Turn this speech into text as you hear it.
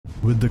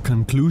With the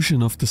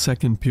conclusion of the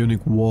Second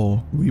Punic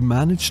War, we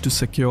managed to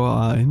secure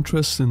our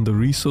interests in the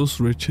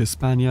resource-rich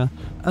Hispania,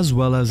 as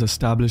well as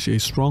establish a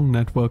strong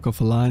network of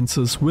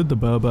alliances with the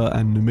Berber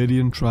and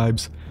Numidian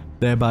tribes,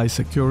 thereby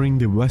securing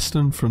the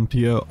western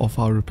frontier of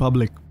our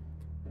republic.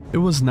 It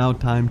was now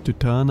time to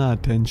turn our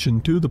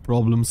attention to the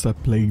problems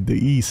that plagued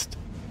the east.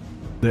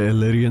 The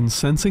Illyrians,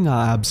 sensing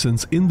our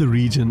absence in the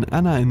region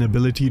and our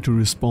inability to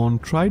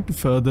respond, tried to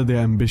further their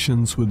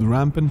ambitions with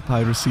rampant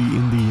piracy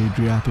in the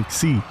Adriatic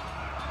Sea.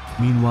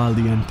 Meanwhile,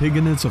 the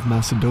Antagonids of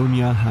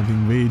Macedonia,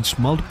 having waged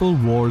multiple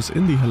wars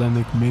in the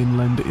Hellenic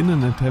mainland in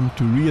an attempt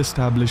to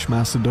re-establish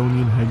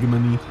Macedonian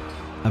hegemony,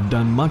 have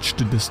done much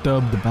to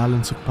disturb the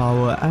balance of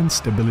power and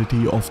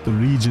stability of the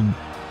region.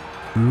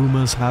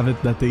 Rumors have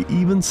it that they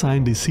even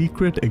signed a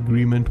secret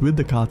agreement with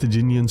the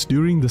Carthaginians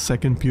during the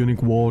Second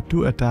Punic War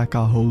to attack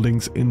our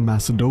holdings in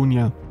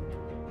Macedonia.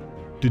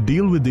 To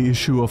deal with the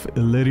issue of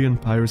Illyrian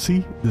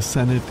piracy, the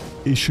Senate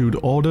issued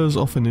orders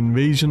of an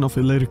invasion of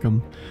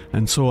Illyricum,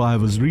 and so I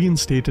was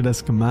reinstated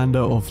as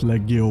commander of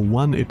Legio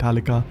I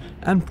Italica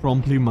and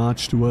promptly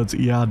marched towards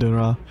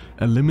Iadera,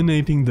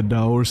 eliminating the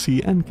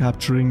Daorsi and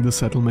capturing the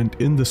settlement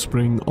in the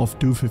spring of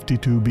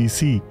 252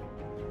 BC.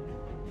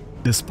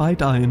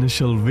 Despite our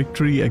initial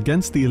victory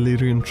against the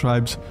Illyrian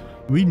tribes,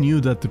 we knew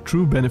that the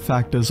true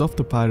benefactors of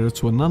the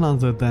pirates were none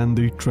other than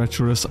the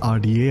treacherous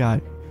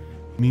Ardii.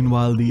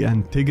 Meanwhile, the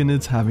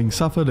Antagonids, having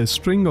suffered a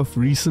string of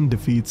recent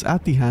defeats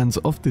at the hands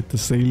of the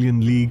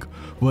Thessalian League,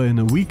 were in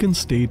a weakened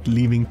state,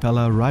 leaving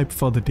Pella ripe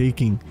for the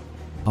taking.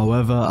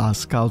 However, our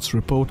scouts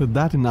reported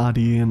that an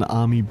Ardean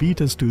army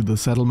beat us to the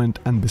settlement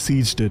and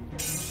besieged it.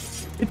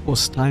 It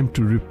was time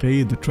to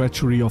repay the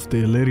treachery of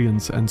the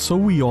Illyrians, and so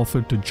we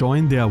offered to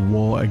join their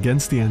war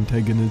against the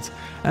Antagonids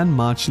and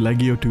march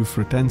Legio II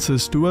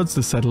Fretensis towards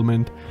the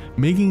settlement,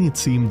 making it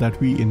seem that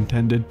we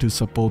intended to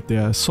support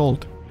their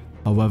assault.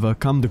 However,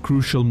 come the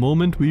crucial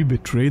moment, we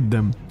betrayed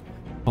them.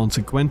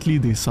 Consequently,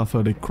 they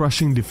suffered a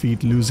crushing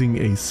defeat, losing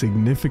a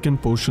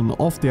significant portion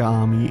of their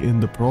army in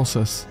the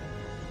process.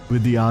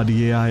 With the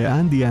Ardii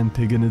and the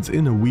Antagonids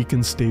in a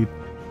weakened state,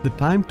 the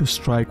time to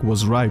strike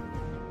was ripe,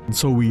 and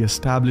so we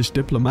established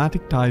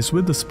diplomatic ties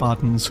with the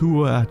Spartans, who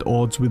were at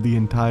odds with the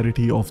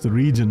entirety of the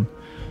region.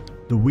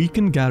 The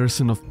weakened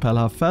garrison of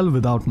Pella fell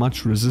without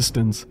much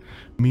resistance.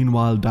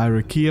 Meanwhile,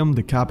 Dyrrhachium,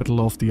 the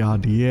capital of the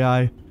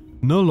Ardii,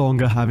 no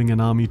longer having an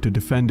army to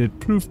defend it,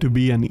 proved to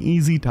be an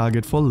easy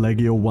target for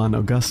Legio I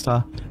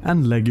Augusta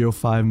and Legio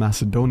V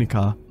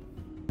Macedonica,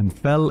 and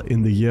fell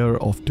in the year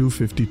of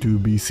 252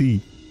 BC.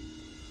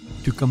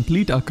 To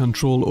complete our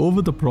control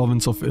over the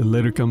province of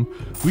Illyricum,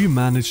 we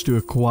managed to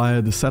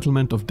acquire the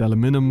settlement of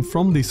Delaminum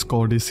from the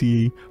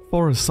Scordicii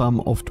for a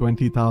sum of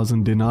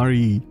 20,000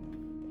 denarii.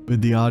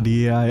 With the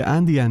Ardii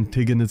and the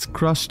Antagonids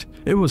crushed,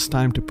 it was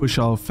time to push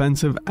our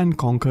offensive and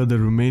conquer the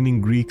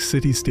remaining Greek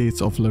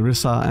city-states of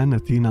Larissa and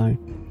Athenae.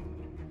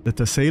 The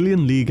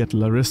Thessalian League at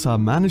Larissa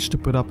managed to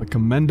put up a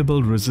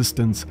commendable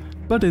resistance,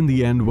 but in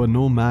the end were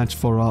no match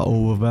for our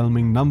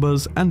overwhelming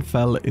numbers and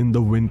fell in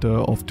the winter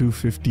of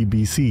 250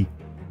 BC.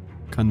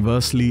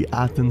 Conversely,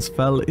 Athens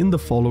fell in the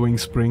following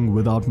spring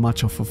without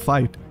much of a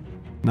fight.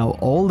 Now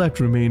all that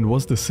remained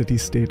was the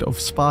city-state of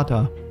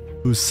Sparta,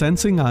 who,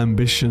 sensing our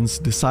ambitions,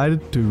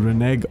 decided to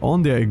renege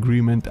on their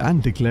agreement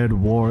and declared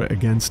war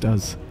against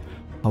us.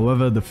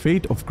 However, the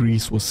fate of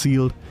Greece was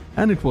sealed,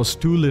 and it was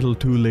too little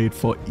too late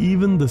for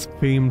even the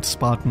famed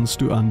Spartans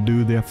to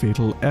undo their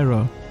fatal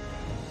error.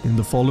 In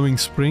the following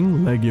spring,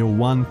 Legio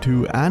I,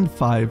 II, and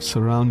V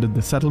surrounded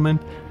the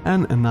settlement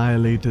and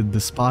annihilated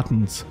the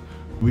Spartans.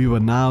 We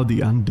were now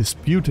the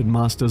undisputed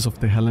masters of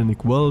the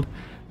Hellenic world,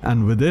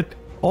 and with it,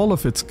 all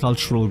of its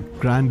cultural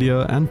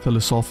grandeur and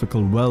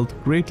philosophical wealth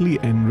greatly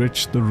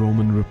enriched the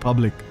Roman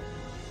Republic.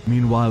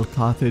 Meanwhile,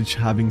 Carthage,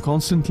 having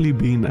constantly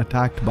been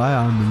attacked by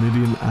our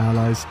Numidian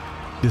allies,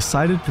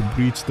 decided to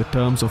breach the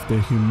terms of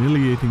their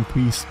humiliating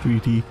peace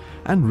treaty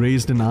and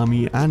raised an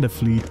army and a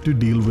fleet to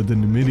deal with the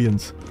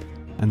Numidians.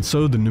 And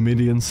so the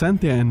Numidians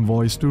sent their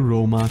envoys to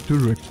Roma to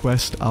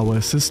request our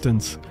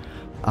assistance.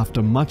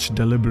 After much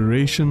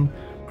deliberation,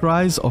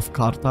 cries of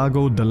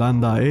Carthago,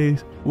 Delenda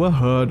were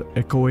heard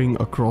echoing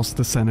across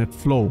the Senate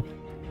floor.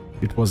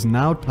 It was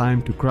now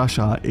time to crush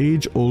our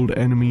age-old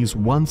enemies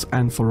once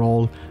and for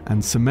all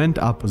and cement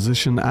our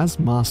position as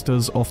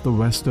masters of the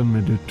Western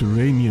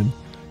Mediterranean.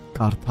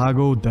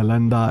 Carthago,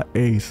 Delenda.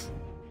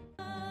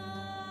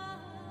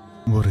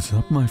 What is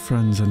up, my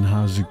friends, and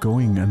how's it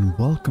going? And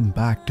welcome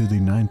back to the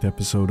 9th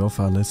episode of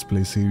our Let's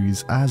Play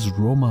series as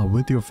Roma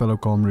with your fellow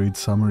comrade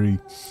Summary.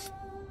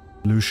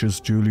 Lucius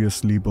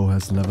Julius Libo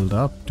has leveled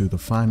up to the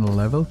final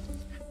level.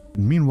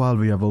 Meanwhile,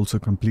 we have also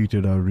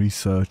completed our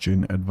research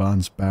in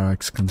advanced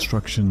barracks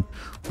construction,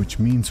 which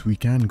means we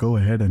can go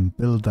ahead and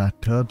build that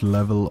third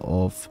level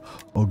of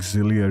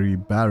auxiliary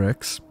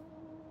barracks,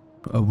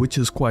 which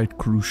is quite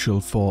crucial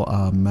for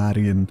our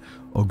Marian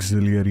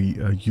auxiliary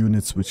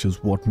units, which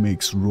is what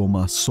makes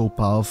Roma so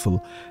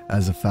powerful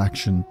as a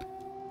faction.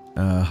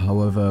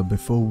 However,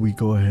 before we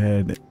go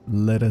ahead,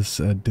 let us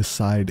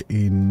decide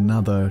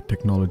another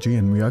technology,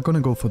 and we are going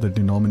to go for the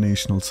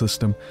denominational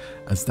system,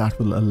 as that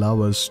will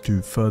allow us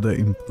to further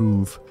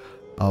improve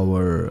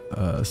our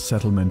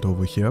settlement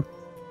over here.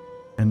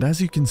 And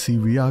as you can see,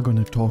 we are going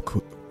to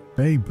talk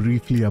very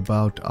briefly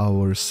about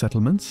our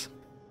settlements.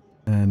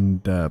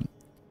 And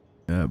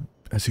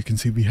as you can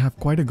see, we have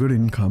quite a good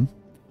income.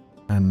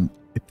 And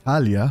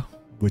Italia,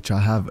 which I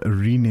have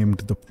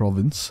renamed the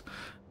province,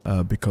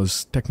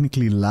 because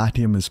technically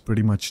Latium is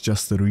pretty much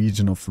just the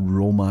region of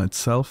Roma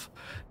itself.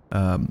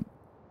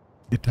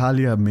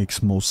 Italia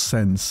makes most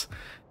sense,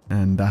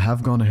 and I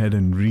have gone ahead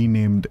and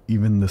renamed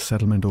even the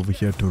settlement over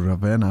here to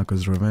Ravenna,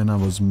 because Ravenna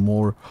was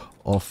more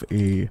of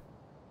a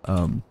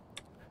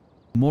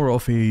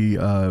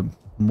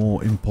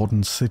more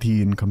important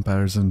city in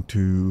comparison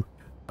to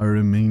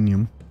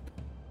Armenium.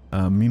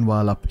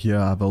 Meanwhile, up here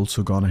I've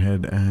also gone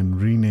ahead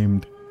and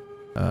renamed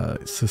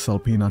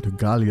Cisalpina to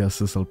Gallia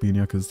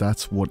Cisalpina, because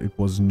that's what it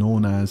was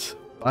known as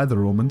by the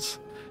Romans.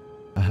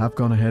 I have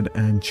gone ahead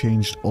and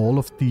changed all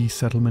of the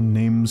settlement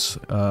names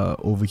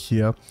over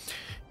here.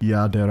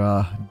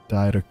 Iadera,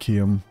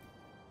 Dyrrhachium,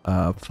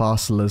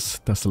 Pharsalus,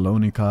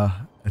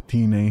 Thessalonica,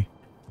 Athene,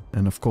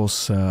 and of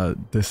course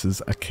this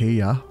is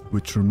Achaia,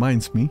 which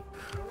reminds me,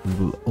 we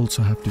will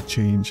also have to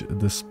change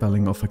the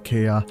spelling of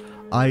Achaia.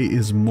 I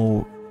is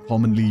more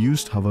commonly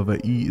used, however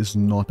E is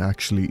not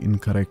actually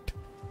incorrect.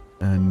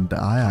 And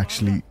I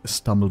actually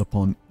stumbled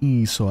upon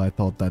E, so I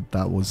thought that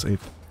that was it.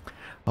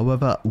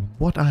 However,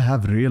 what I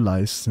have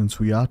realized, since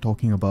we are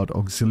talking about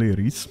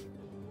auxiliaries,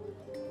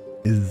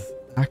 is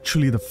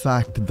actually the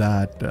fact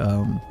that,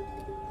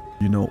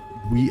 you know,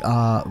 we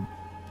are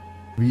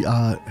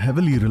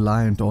heavily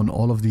reliant on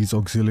all of these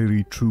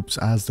auxiliary troops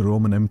as the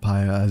Roman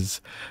Empire, as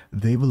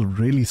they will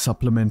really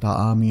supplement our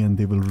army and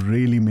they will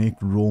really make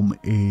Rome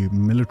a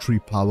military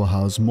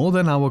powerhouse, more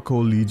than our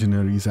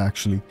co-legionaries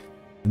actually.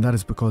 And that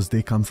is because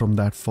they come from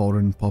that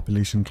foreign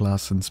population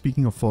class. And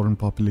speaking of foreign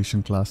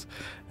population class,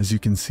 as you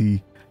can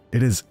see,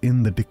 it is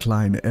in the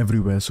decline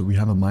everywhere. So we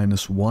have a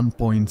minus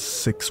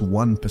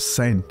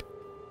 1.61%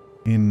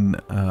 in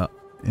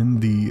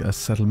the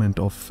settlement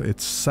of,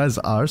 it says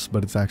ours,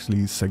 but it's actually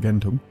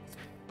Saguntum.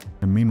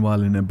 And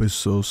meanwhile in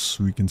Abyssos,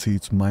 we can see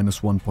it's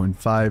minus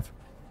 1.5.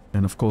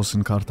 And of course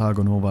in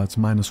Carthago Nova, it's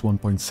minus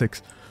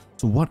 1.6.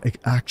 So what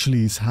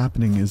actually is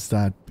happening is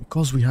that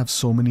because we have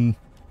so many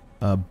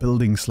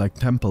buildings like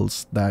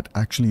temples that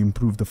actually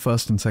improve the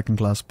first and second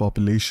class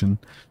population,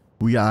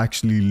 we are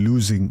actually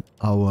losing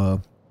our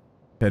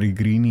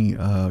Peregrini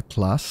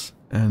class,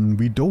 and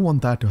we don't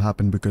want that to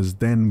happen, because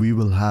then we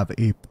will have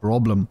a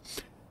problem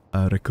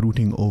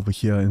recruiting over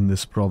here in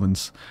this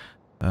province.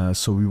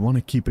 So we want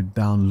to keep it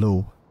down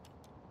low.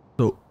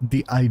 So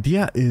the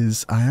idea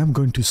is I am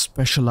going to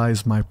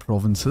specialize my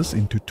provinces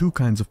into two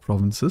kinds of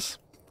provinces,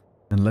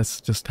 and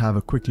let's just have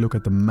a quick look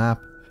at the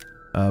map.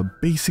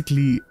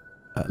 Basically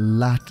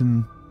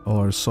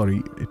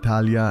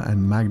Italia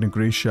and Magna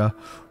Graecia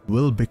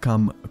will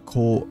become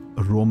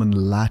co-Roman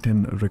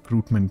Latin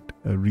recruitment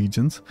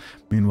regions.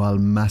 Meanwhile,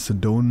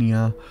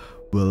 Macedonia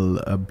will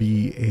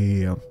be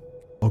a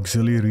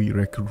auxiliary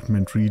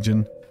recruitment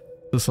region.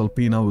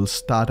 Cisalpina will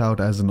start out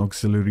as an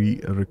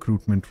auxiliary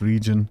recruitment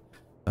region.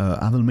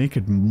 I will make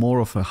it more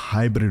of a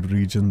hybrid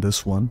region,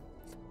 this one.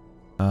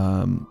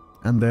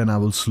 And then I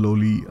will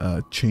slowly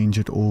change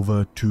it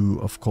over to,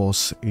 of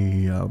course,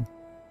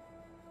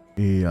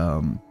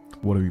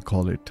 what do we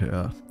call it,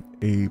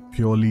 a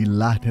purely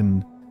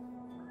Latin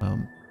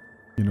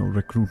you know,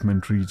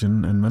 recruitment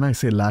region. And when I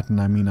say Latin,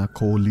 I mean our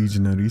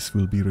co-legionaries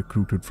will be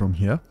recruited from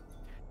here.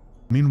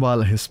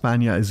 Meanwhile,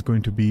 Hispania is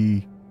going to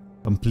be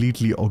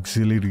completely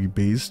auxiliary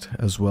based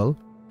as well.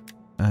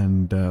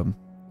 And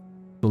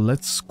so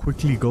let's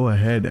quickly go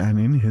ahead, and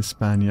in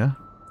Hispania,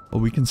 or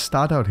we can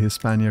start out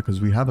Hispania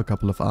because we have a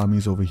couple of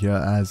armies over here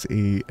as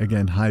a,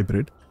 again,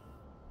 hybrid.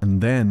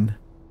 And then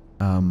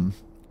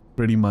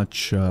pretty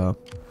much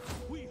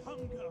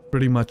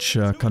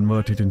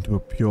convert it into a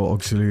pure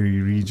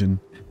auxiliary region.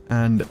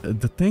 And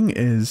the thing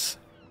is,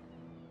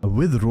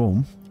 with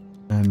Rome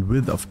and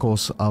with, of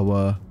course,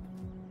 our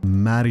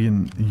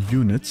Marian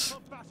units,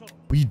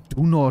 we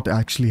do not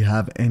actually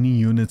have any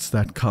units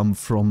that come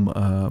from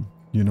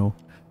you know,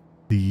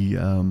 the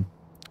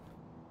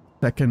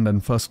second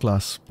and first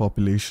class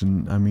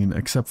population. I mean,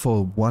 except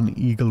for one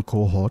Eagle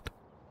cohort,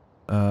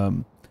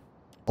 all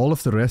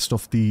of the rest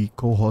of the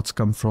cohorts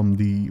come from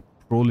the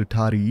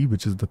Proletarii,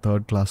 which is the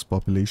third class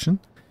population,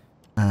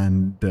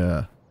 and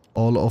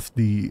all of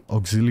the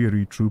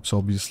auxiliary troops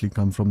obviously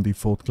come from the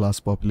fourth class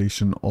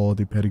population or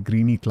the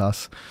Peregrini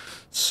class.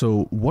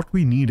 So what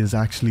we need is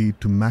actually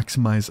to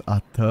maximize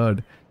our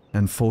third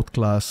and fourth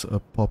class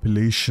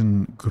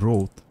population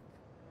growth,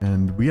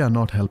 and we are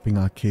not helping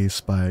our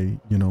case by,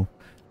 you know,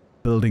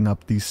 building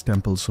up these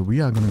temples. So we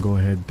are going to go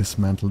ahead,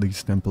 dismantle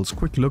these temples.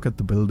 Quick look at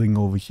the building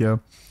over here,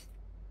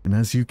 and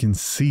as you can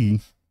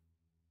see,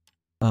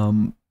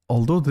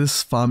 although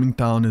this farming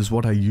town is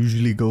what I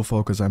usually go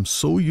for because I'm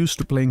so used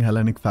to playing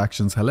Hellenic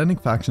factions.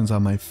 Hellenic factions are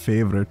my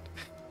favorite,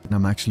 and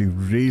I'm actually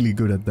really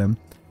good at them.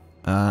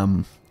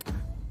 And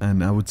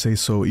I would say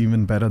so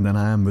even better than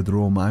I am with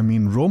Rome. I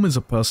mean, Rome is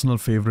a personal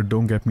favorite,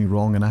 don't get me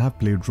wrong, and I have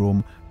played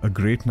Rome a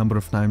great number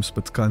of times,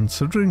 but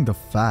considering the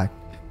fact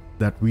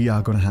that we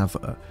are going to have,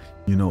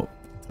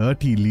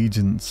 30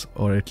 legions,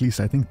 or at least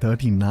I think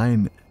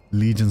 39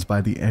 legions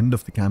by the end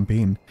of the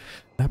campaign,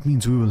 that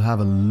means we will have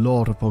a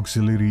lot of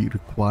auxiliary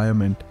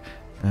requirement,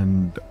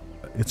 and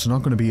it's not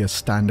going to be a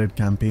standard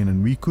campaign,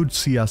 and we could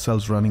see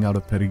ourselves running out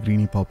of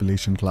Peregrini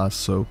population class.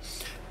 So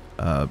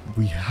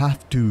we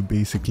have to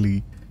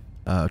basically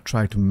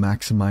try to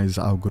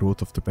maximize our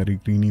growth of the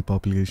Peregrini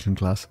population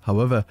class.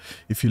 However,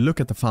 if you look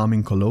at the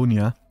farming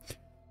colonia,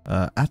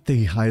 at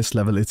the highest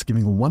level, it's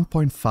giving a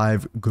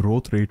 1.5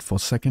 growth rate for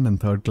second and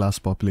third class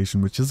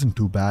population, which isn't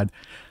too bad.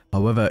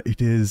 However,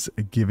 it is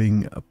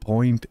giving a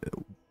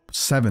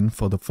 0.7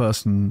 for the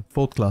first and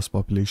fourth class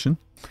population.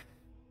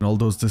 And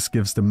although this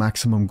gives the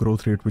maximum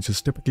growth rate, which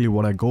is typically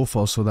what I go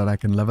for so that I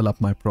can level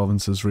up my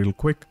provinces real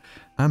quick,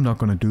 I'm not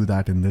going to do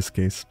that in this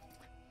case.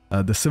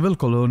 The civil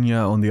colonia,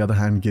 on the other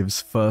hand,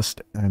 gives first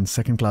and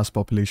second class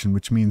population,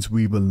 which means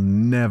we will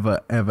never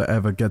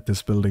ever get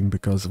this building,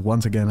 because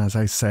once again, as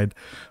I said,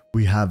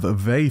 we have a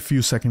very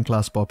few second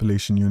class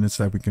population units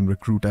that we can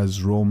recruit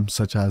as Rome,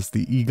 such as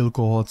the Eagle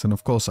cohorts and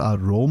of course our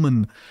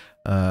Roman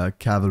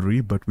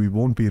cavalry, but we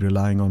won't be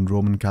relying on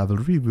Roman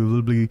cavalry. We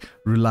will be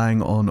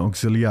relying on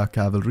Auxilia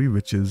cavalry,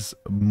 which is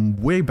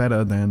way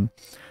better than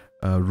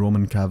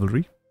Roman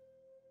cavalry.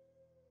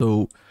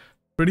 So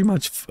pretty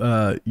much,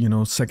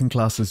 second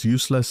class is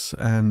useless,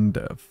 and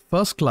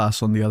first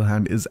class, on the other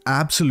hand, is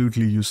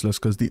absolutely useless,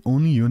 because the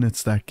only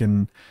units that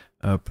can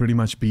pretty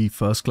much be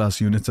first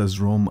class units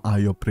as Rome are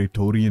your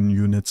Praetorian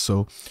units.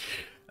 So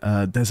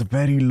there's a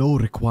very low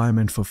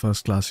requirement for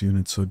first class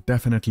units. So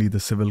definitely the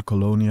civil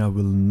colonia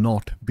will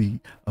not be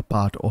a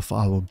part of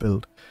our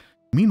build.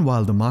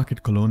 Meanwhile, the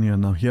market colonia,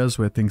 now here's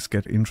where things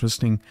get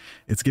interesting.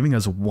 It's giving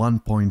us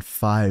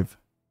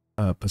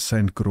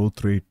 1.5%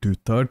 growth rate to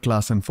third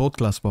class and fourth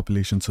class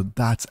population. So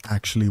that's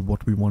actually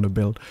what we want to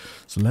build.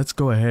 So let's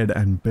go ahead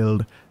and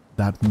build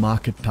that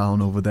market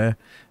town over there,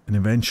 and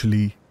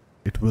eventually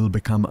it will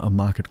become a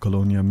market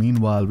colonia.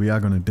 Meanwhile, we are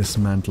going to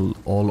dismantle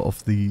all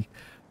of the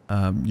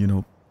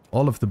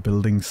all of the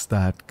buildings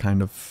that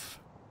kind of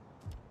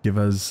give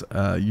us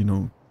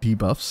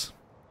debuffs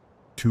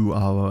to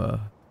our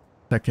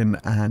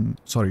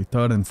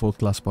third and fourth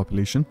class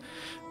population.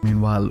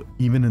 Meanwhile,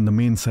 even in the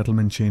main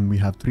settlement chain, we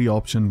have three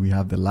options. We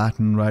have the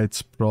Latin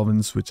Rights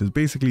province, which is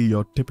basically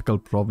your typical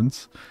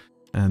province,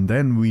 and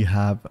then we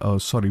have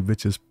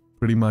which is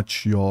pretty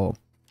much your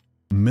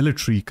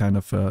military kind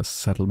of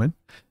settlement.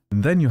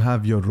 And then you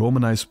have your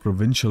Romanized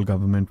provincial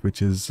government,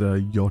 which is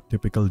your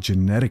typical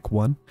generic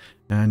one,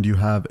 and you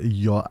have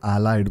your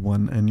allied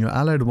one, and your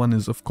allied one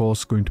is of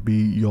course going to be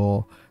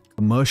your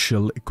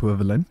commercial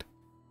equivalent.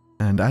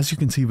 And as you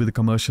can see, with the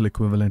commercial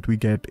equivalent, we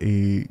get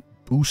a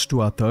boost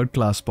to our third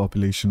class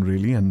population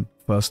really, and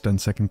first and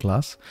second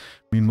class.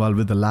 Meanwhile,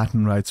 with the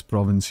Latin Rights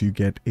province, you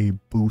get a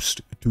boost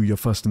to your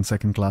first and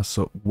second class.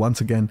 So once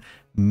again,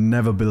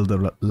 never build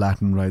the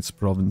Latin Rights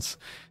province.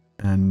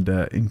 And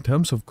in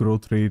terms of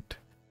growth rate,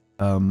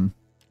 the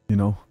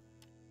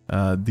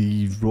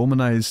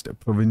Romanized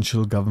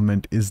provincial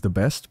government is the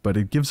best, but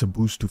it gives a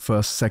boost to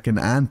first, second,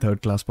 and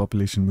third class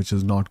population, which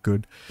is not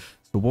good.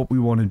 So what we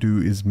want to do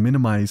is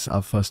minimize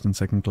our first and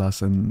second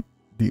class, and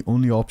the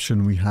only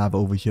option we have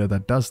over here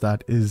that does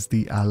that is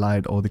the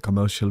allied or the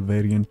commercial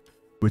variant,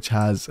 which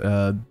has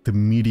the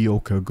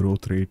mediocre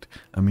growth rate.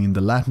 I mean,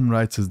 the Latin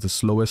Rights is the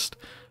slowest,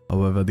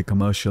 however the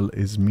commercial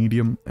is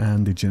medium,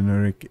 and the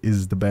generic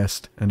is the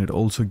best, and it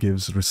also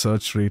gives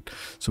research rate.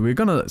 So we're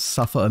gonna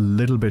suffer a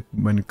little bit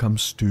when it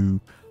comes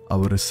to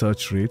our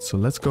research rate, so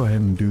let's go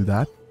ahead and do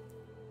that.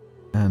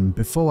 And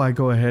before I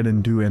go ahead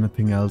and do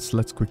anything else,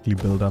 let's quickly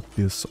build up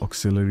this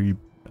auxiliary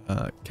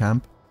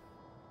camp.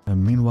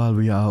 And meanwhile,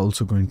 we are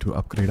also going to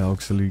upgrade our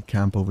auxiliary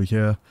camp over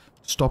here.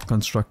 Stop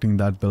constructing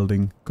that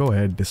building. Go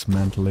ahead,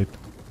 dismantle it.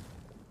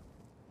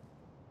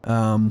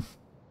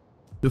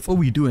 Before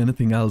we do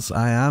anything else,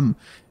 I am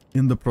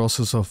in the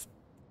process of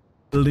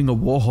building a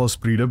warhorse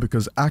breeder,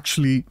 because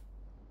actually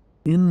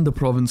in the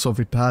province of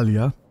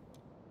Italia,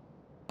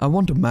 I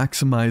want to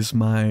maximize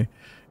my...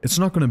 It's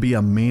not going to be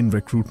a main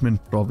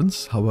recruitment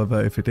province.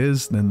 However, if it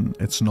is, then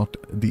it's not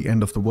the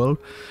end of the world.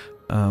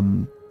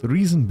 The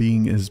reason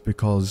being is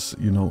because,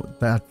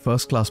 that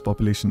first class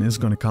population is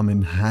going to come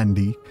in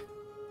handy,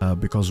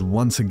 because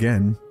once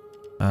again,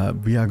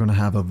 we are going to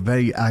have a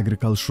very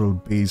agricultural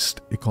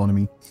based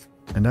economy.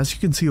 And as you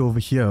can see over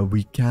here,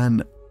 we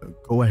can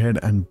go ahead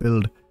and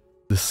build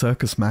the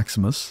Circus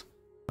Maximus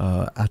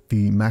at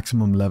the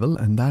maximum level,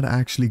 and that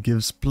actually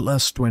gives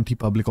plus 20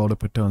 public order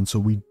per turn. So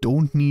we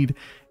don't need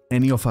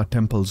any of our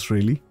temples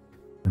really,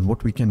 and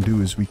what we can do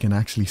is we can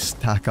actually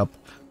stack up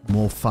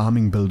more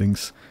farming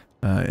buildings,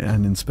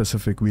 and in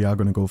specific we are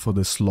going to go for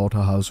the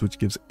slaughterhouse, which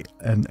gives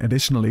an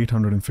additional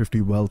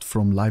 850 wealth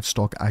from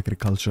livestock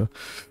agriculture,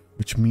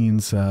 which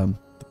means the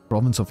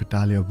province of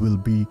Italia will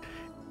be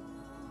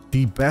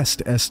the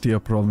best S tier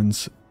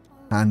province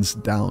hands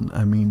down.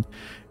 I mean,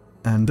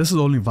 And this is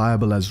only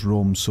viable as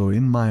Rome. So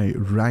in my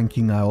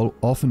ranking, I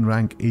often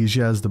rank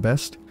Asia as the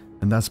best.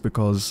 And that's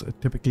because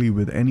typically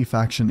with any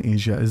faction,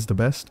 Asia is the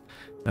best.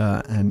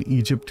 And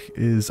Egypt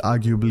is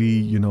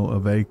arguably, you know, a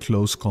very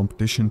close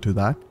competition to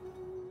that.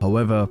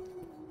 However,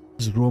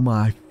 as Roma,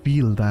 I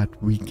feel that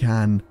we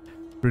can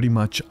pretty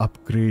much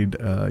upgrade,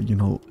 you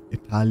know,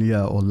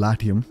 Italia or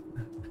Latium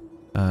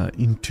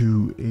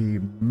into a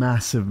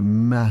massive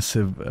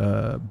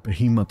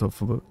behemoth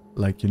of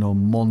like, you know,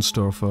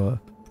 monster of a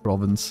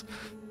province.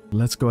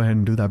 Let's go ahead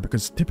and do that,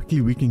 because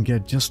typically we can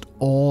get just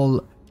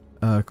all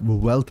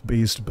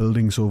wealth-based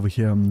buildings over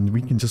here.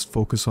 We can just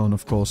focus on,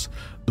 of course,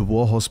 the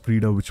Warhorse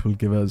Breeder, which will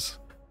give us,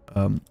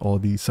 or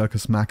the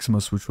Circus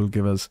Maximus, which will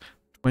give us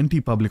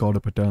 20 public order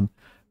per turn,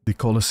 the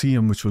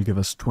Colosseum, which will give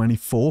us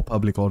 24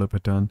 public order per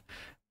turn,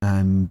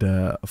 and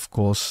of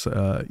course,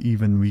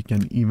 we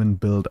can even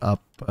build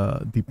up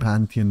the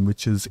Pantheon,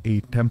 which is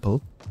a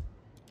temple.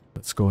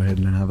 Let's go ahead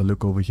and have a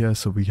look over here.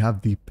 So we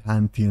have the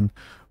Pantheon,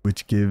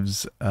 which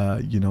gives,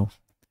 you know,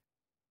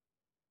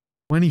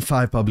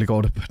 25 public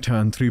order per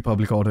turn, 3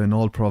 public order in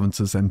all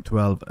provinces, and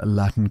 12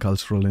 Latin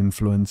cultural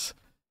influence.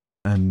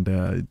 And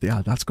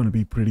yeah, that's going to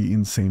be pretty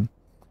insane.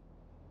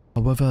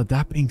 However,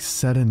 that being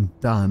said and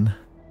done,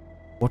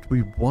 what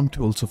we want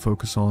to also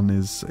focus on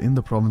is in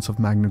the province of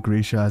Magna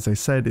Graecia. As I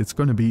said, it's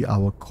going to be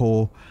our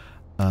core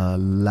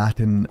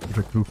Latin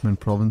recruitment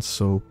province.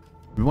 So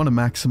we want to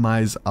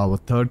maximize our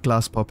third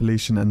class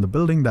population, and the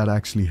building that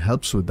actually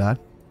helps with that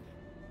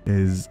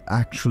is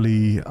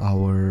actually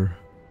our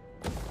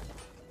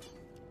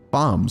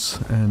farms.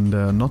 And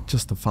not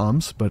just the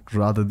farms, but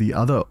rather the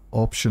other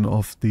option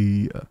of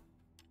the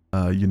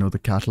you know, the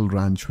cattle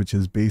ranch, which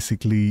is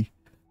basically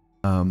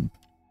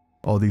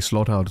or the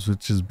slaughterhouse,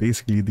 which is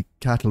basically the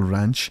cattle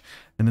ranch.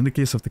 And in the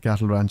case of the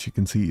cattle ranch, you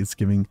can see it's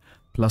giving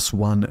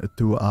 +1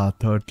 to our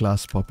third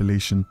class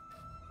population.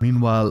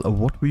 Meanwhile,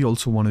 what we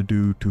also want to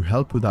do to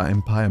help with our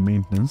empire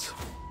maintenance,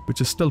 which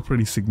is still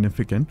pretty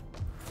significant,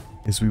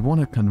 is we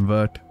want to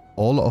convert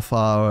all of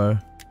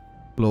our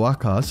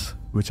cloacas,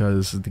 which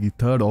is the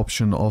third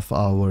option of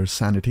our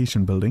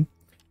sanitation building,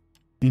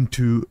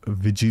 into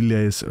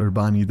Vigiles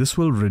Urbani. This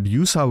will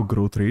reduce our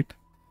growth rate,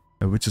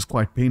 which is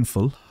quite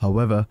painful,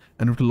 however,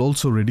 and it will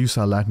also reduce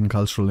our Latin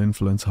cultural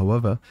influence.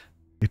 However,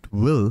 it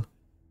will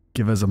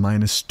give us a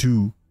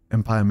 -2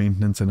 empire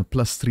maintenance and a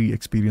 +3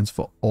 experience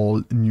for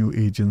all new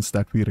agents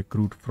that we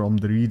recruit from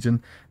the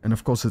region. And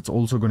of course, it's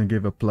also going to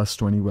give a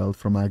 +20 wealth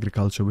from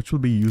agriculture, which will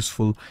be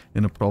useful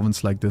in a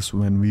province like this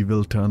when we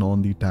will turn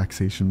on the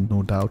taxation,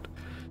 no doubt.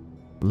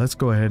 Let's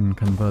go ahead and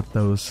convert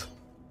those.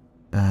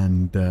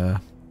 And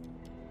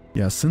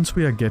yeah, since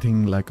we are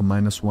getting like a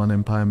 -1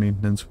 empire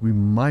maintenance, we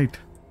might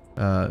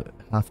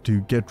have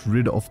to get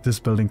rid of this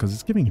building, because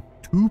it's giving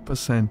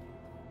 2%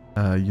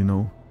 you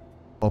know,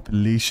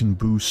 population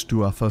boost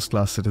to our first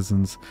class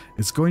citizens.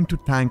 It's going to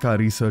tank our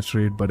research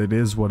rate, but it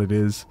is what it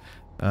is.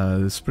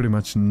 There's pretty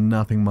much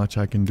nothing much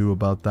I can do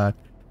about that,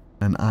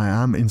 and I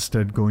am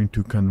instead going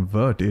to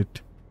convert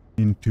it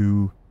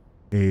into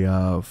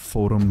a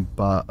forum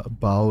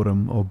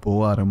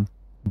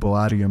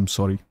boarium,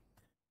 sorry.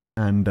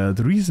 And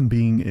the reason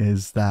being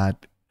is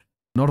that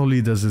not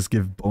only does this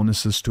give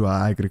bonuses to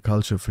our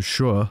agriculture for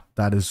sure,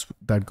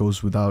 that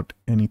goes without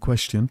any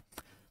question,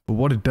 but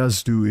what it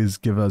does do is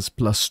give us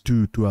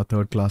 +2 to our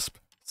third class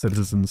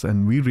citizens,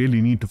 and we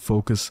really need to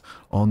focus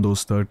on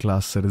those third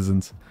class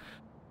citizens.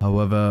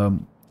 However,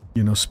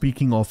 you know,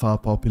 speaking of our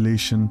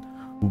population,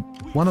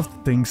 one of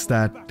the things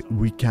that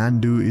we can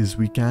do is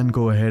we can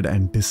go ahead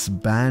and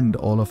disband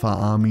all of our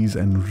armies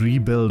and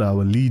rebuild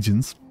our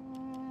legions.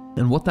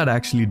 And what that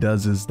actually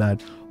does is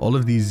that all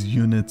of these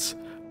units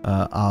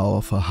are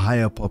of a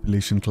higher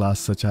population class,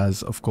 such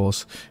as, of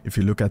course, if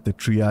you look at the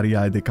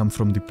Triarii, they come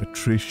from the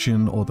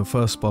patrician or the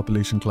first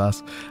population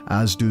class,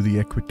 as do the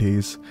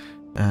Equites.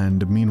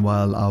 And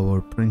meanwhile,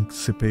 our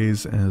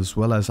Principes as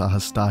well as our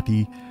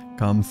Hastati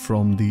come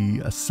from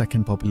the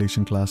second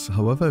population class.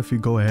 However, if we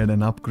go ahead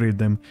and upgrade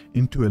them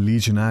into a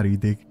legionary,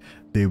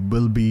 they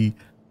will be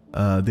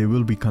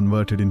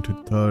converted into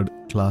third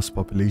class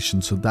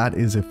population. So that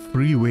is a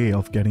free way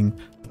of getting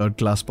third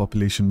class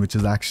population, which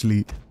is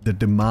actually the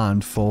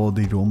demand for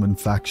the Roman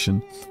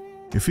faction.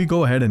 If we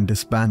go ahead and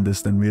disband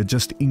this, then we are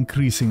just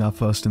increasing our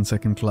first and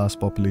second class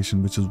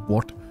population, which is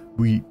what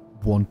we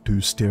want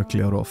to steer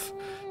clear of.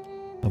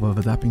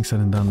 However, that being said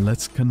and done,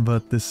 let's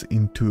convert this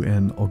into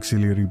an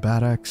auxiliary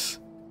barracks.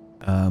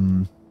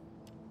 And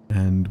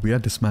we are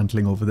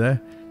dismantling over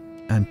there.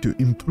 And to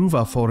improve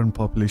our foreign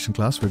population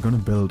class, we're going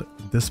to build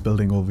this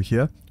building over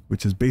here,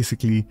 which is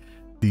basically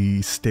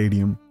the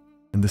stadium.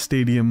 And the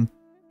stadium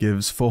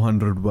gives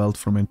 400 wealth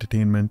from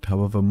entertainment.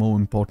 However, more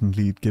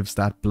importantly, it gives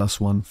that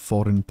 +1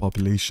 foreign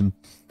population.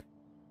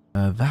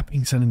 That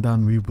being said and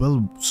done, we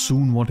will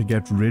soon want to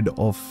get rid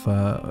of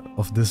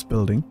this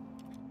building.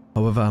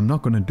 However, I'm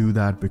not going to do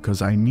that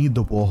because I need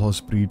the Warhorse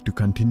breed to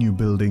continue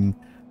building,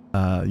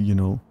 you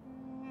know,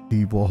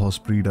 the Warhorse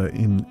breeder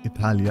in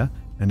Italia,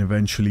 and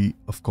eventually,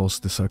 of course,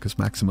 the Circus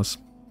Maximus.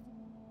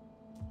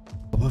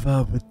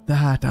 However, with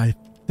that, I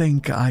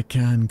think I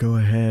can go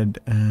ahead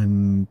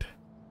and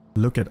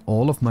look at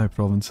all of my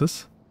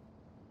provinces.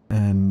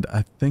 And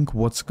I think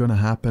what's going to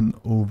happen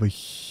over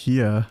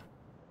here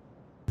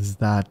is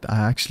that I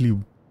actually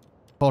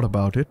thought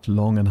about it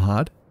long and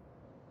hard.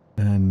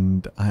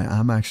 And I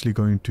am actually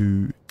going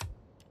to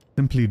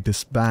simply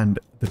disband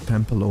the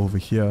temple over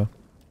here.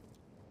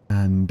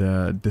 And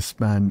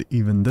disband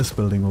even this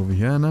building over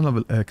here. And I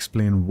will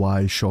explain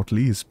why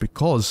shortly. Is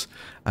because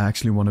I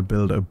actually want to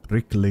build a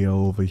brick layer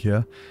over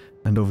here.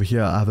 And over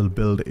here I will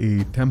build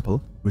a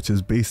temple, which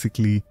is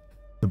basically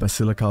the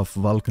Basilica of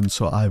Vulcan.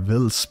 So I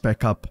will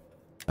spec up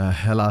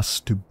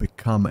Hellas to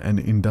become an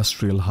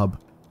industrial hub.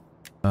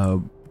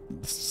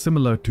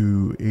 Similar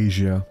to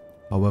Asia,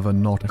 however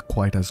not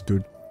quite as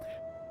good.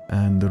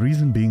 And the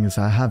reason being is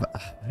I have,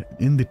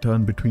 in the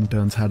turn between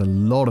turns, had a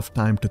lot of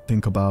time to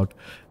think about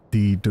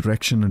the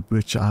direction in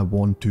which I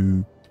want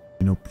to,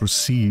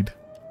 proceed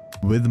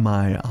with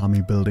my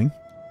army building.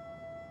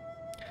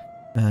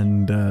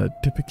 And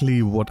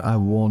typically what I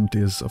want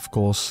is, of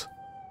course,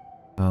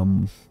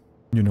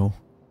 to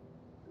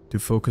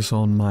focus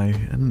on my...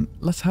 And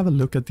let's have a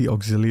look at the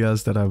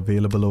auxiliars that are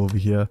available over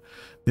here.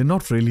 They're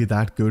not really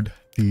that good,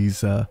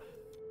 these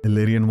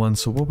Illyrian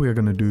ones. So what we are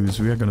going to do is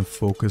we are going to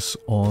focus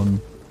on,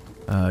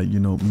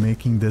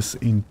 making this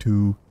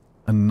into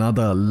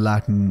another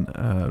Latin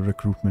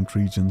recruitment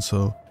region.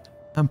 So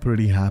I'm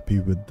pretty happy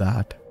with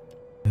that.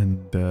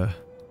 And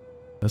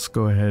let's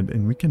go ahead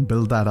and we can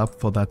build that up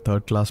for that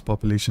third class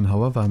population.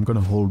 However, I'm going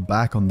to hold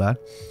back on that.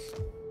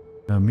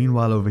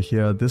 Meanwhile, over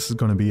here, this is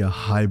going to be a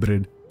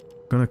hybrid.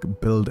 I'm going to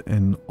build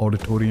an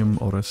auditorium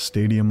or a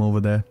stadium over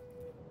there.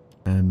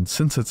 And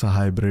since it's a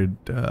hybrid,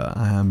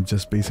 I am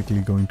just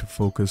basically going to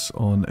focus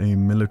on a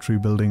military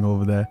building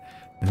over there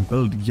and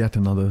build yet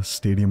another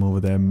stadium over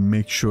there.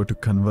 Make sure to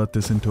convert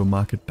this into a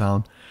market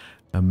town.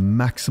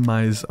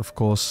 Maximize, of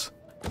course,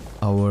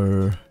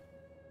 our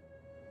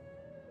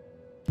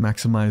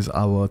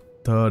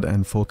third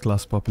and fourth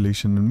class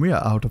population. And we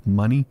are out of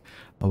money.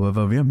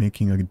 However, we are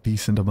making a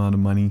decent amount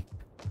of money.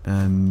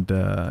 And,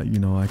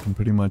 I can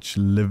pretty much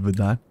live with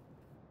that.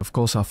 Of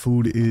course, our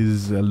food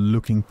is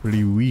looking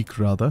pretty weak,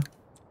 rather,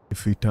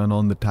 if we turn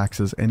on the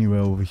taxes anywhere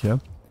over here.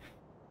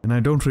 And I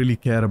don't really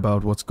care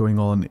about what's going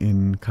on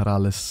in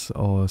Caralis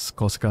or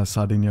Corsica,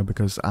 Sardinia,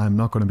 because I'm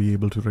not going to be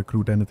able to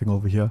recruit anything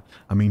over here.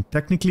 I mean,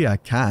 technically I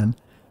can,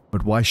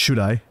 but why should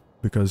I?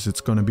 Because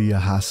it's going to be a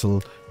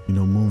hassle,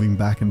 moving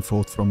back and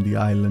forth from the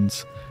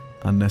islands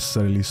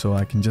unnecessarily. So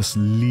I can just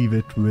leave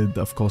it with,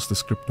 of course, the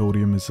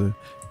scriptorium is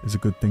a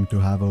good thing to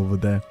have over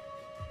there.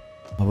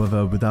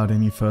 However, without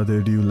any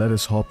further ado, let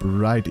us hop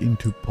right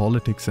into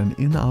politics. And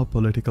in our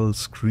political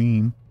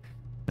screen,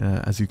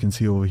 as you can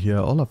see over here,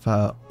 all of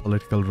our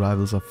political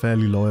rivals are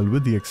fairly loyal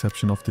with the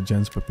exception of the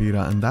gens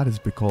Papira, and that is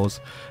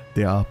because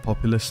they are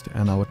populist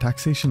and our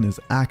taxation is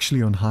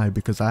actually on high,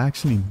 because I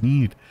actually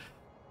need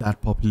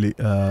that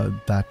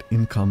that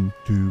income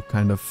to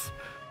kind of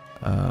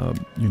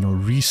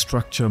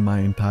restructure my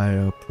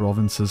entire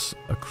provinces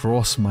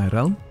across my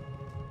realm.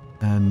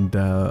 And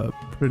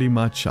pretty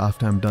much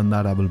after I'm done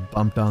that, I will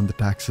bump down the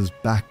taxes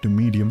back to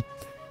medium.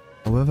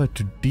 However,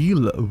 to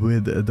deal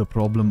with the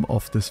problem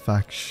of this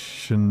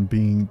faction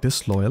being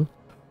disloyal,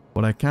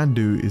 what I can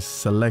do is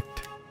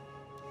select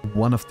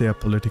one of their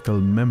political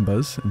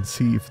members and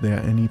see if there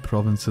are any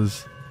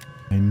provinces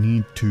I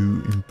need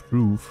to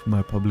improve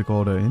my public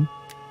order in.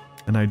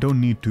 And I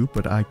don't need to,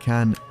 but I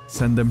can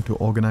send them to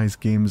organize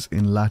games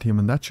in Latium,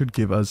 and that should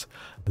give us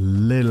a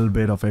little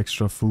bit of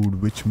extra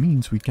food, which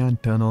means we can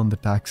turn on the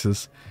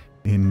taxes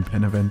in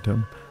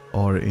Beneventum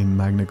or in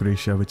Magna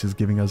Graecia, which is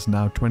giving us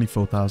now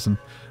 24,000,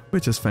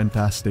 which is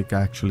fantastic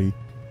actually,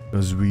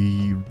 because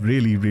we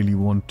really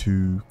want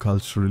to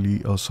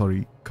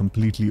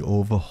completely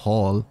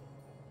overhaul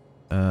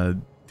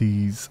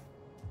these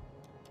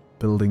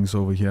buildings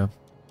over here.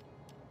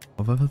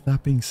 However,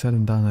 that being said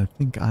and done, I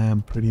think I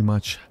am pretty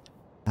much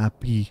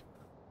happy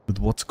with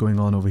what's going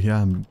on over here.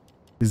 I'm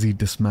busy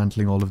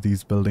dismantling all of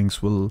these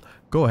buildings. We'll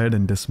go ahead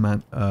and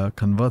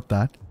convert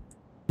that,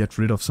 get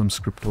rid of some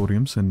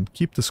scriptoriums and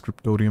keep the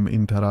scriptorium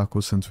in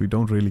Tarraco, since we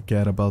don't really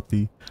care about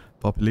the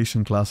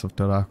population class of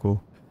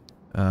Tarraco.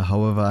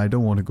 However, I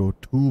don't want to go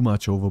too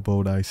much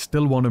overboard. I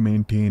still want to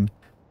maintain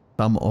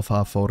some of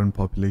our foreign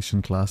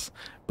population class,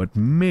 but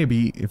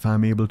maybe if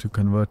I'm able to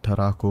convert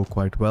Tarraco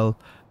quite well,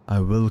 I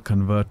will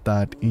convert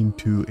that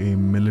into a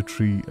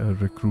military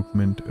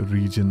recruitment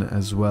region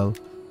as well.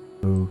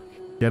 So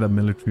get a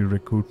military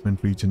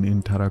recruitment region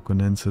in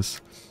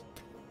Tarraconensis,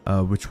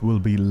 which will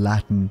be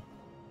Latin.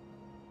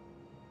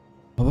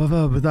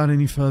 However, without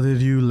any further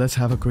ado, let's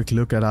have a quick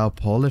look at our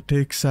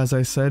politics. As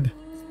I said,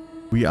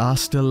 we are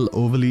still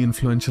overly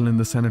influential in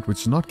the Senate,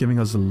 which is not giving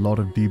us a lot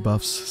of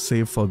debuffs,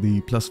 save for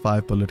the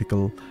 +5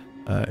 political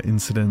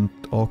incident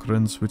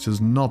occurrence, which is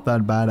not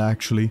that bad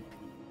actually.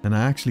 And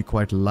I actually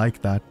quite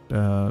like that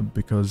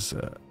because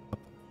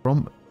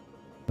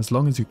as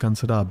long as you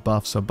consider our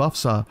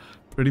buffs are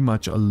pretty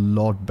much a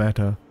lot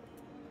better,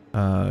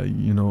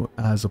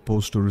 as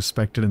opposed to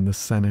respected in the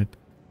Senate.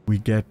 we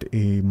get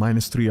a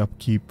 -3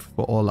 upkeep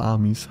for all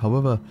armies.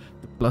 However,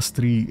 the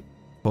 +3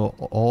 for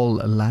all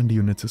land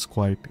units is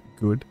quite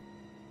good.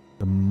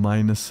 The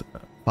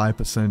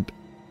 -5%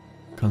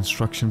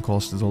 construction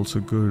cost is also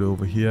good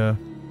over here.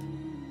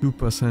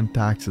 2%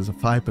 tax is a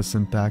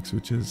 5% tax,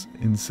 which is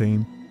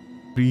insane.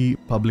 3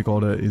 public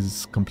order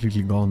is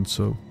completely gone,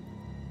 so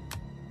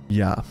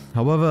yeah.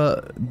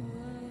 However,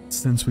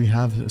 since we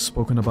have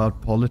spoken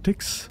about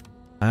politics,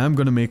 I am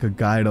going to make a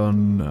guide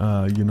on,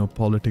 you know,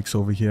 politics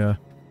over here,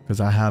 because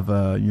I have,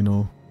 you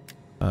know,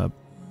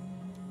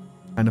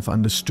 kind of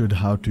understood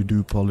how to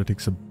do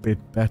politics a bit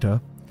better,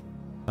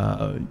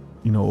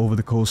 you know, over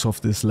the course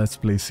of this Let's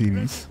Play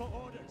series.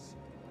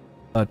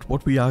 But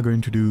what we are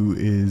going to do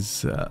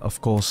is,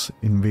 of course,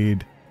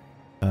 invade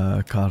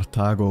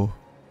Carthago,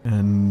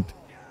 and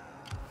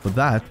for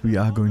that we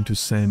are going to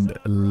send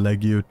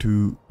Legio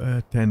to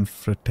 10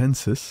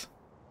 Fretensis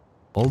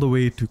all the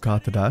way to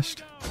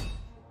Carthage.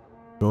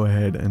 Go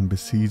ahead and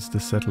besiege the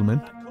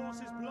settlement.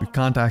 We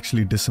can't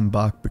actually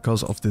disembark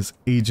because of this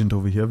agent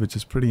over here, which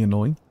is pretty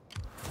annoying.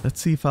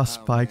 Let's see if our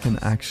spy can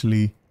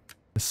actually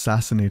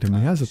assassinate him.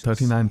 He has a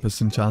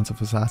 39% chance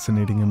of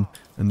assassinating him,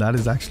 and that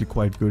is actually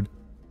quite good.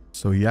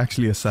 So he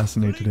actually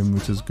assassinated him,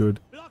 which is good.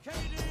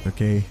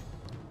 Okay,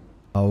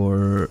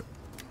 our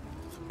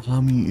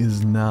army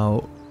is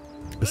now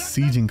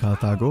besieging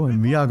Carthago,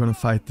 and we are going to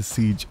fight the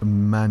siege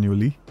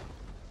manually,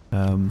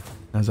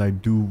 as I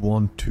do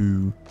want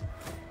to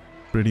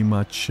pretty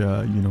much,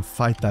 you know,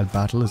 fight that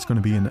battle. It's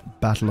going to be a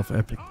battle of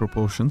epic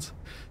proportions.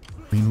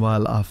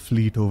 Meanwhile, our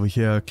fleet over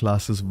here,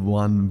 classes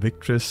 1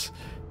 Victress,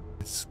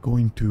 is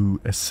going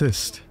to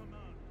assist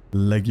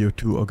Legio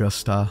 2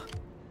 Augusta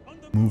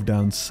move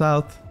down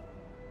south,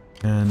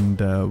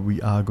 and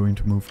we are going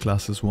to move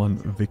classes 1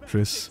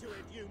 Victress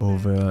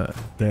over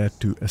there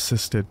to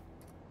assist it.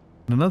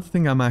 And another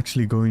thing I'm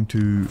actually going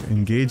to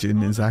engage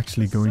in is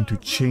actually going to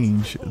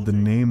change the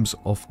names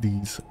of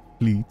these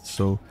fleets.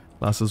 So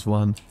classes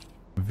 1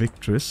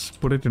 Victress,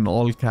 put it in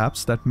all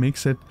caps. That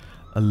makes it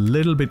a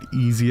little bit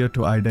easier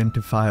to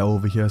identify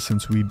over here,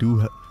 since we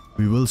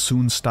will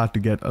soon start to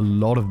get a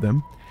lot of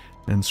them.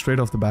 And straight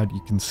off the bat,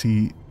 you can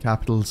see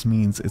capitals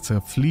means it's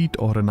a fleet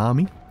or an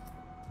army.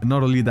 And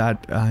not only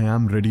that, I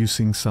am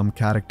reducing some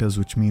characters,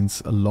 which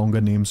means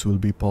longer names will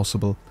be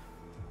possible.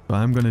 So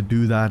I'm going to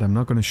do that. I'm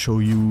not going to show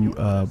you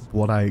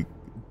what I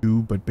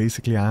do, but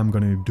basically I am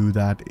going to do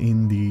that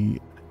in the,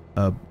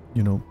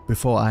 you know,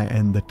 before I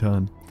end the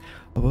turn.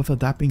 However,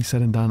 that being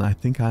said and done, I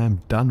think I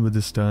am done with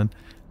this turn.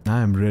 And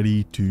I am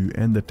ready to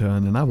end the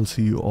turn, and I will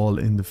see you all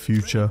in the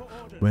future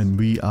when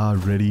we are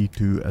ready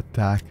to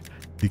attack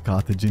the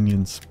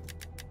Carthaginians.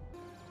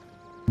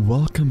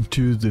 Welcome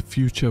to the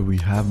future. We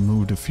have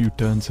moved a few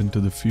turns into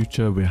the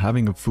future. We're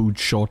having a food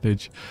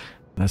shortage.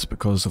 That's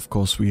because, of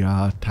course, we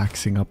are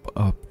taxing up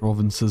our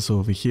provinces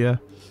over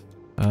here.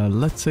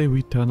 Let's say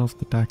we turn off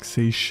the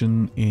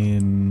taxation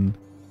in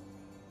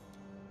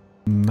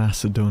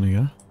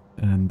Macedonia,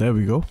 and there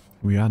we go.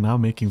 We are now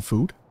making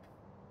food.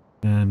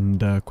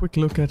 And quick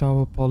look at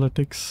our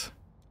politics.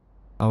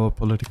 Our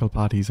political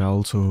parties are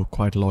also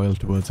quite loyal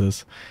towards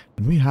us,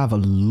 and we have a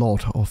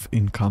lot of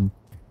income.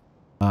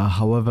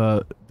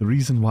 However, the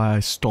reason why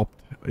I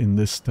stopped in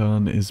this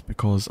turn is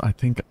because I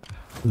think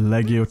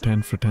Legio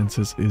 10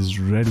 Fretensis is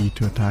ready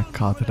to attack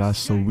Carthage,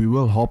 so we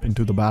will hop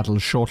into the battle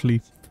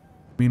shortly.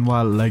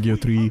 Meanwhile, Legio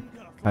 3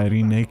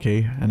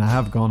 Kyrenike, and I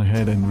have gone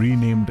ahead and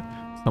renamed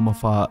some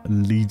of our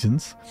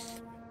legions.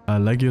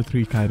 Legio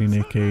 3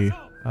 Kyrenike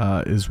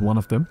is one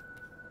of them.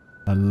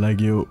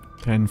 Legio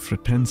 10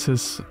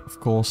 Fretensis, of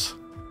course.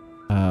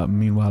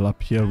 Meanwhile,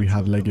 up here we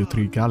have Legio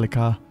 3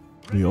 Gallica.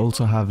 We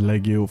also have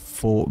Legio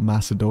 4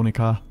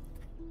 Macedonica,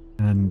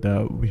 and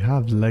we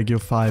have Legio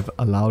 5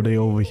 Alaude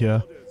over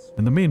here.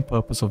 And the main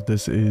purpose of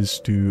this is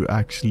to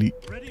actually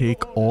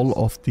take all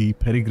of the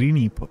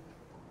Peregrini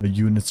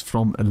units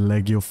from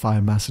Legio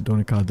 5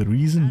 Macedonica. The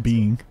reason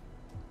being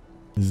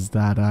is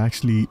that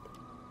actually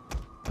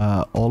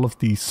all of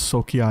the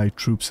Socii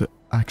troops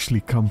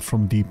actually come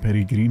from the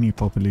Peregrini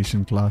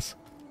population class.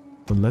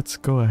 So let's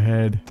go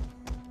ahead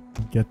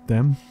and get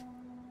them.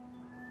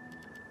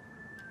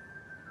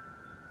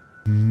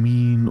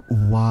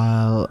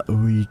 Meanwhile,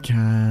 we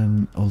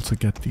can also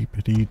get the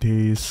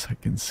Petites. I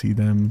can see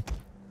them.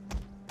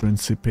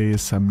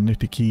 Principes,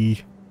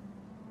 Samnitiki,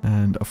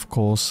 and of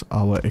course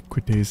our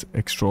Equites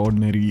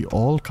Extraordinary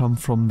all come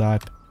from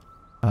that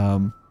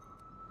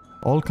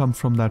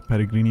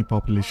Peregrini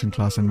population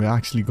class, and we're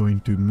actually going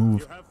to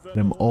move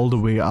them all the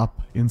way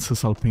up in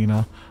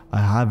Cisalpina.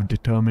 I have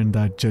determined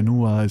that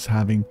Genoa is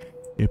having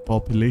a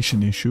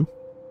population issue.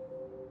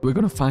 We're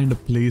going to find a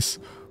place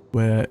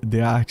where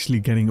they are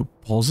actually getting a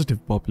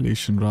positive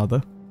population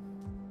rather,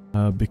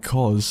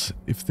 because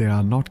if they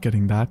are not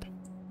getting that,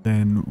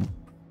 then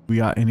we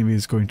are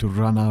anyways going to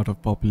run out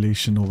of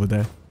population over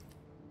there.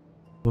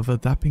 However,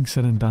 that being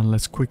said and done,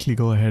 let's quickly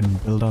go ahead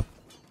and build up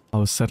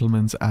our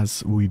settlements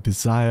as we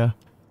desire.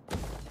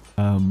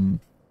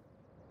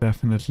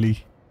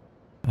 Definitely.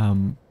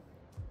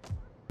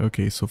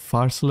 Okay, so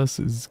Pharsalus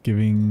is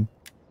giving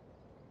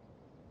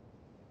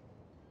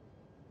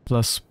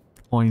plus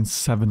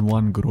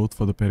 0.71 growth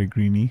for the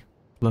Peregrini,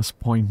 plus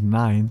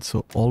 0.9,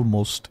 so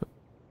almost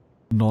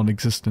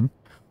non-existent,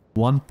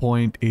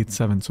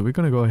 1.87. So we're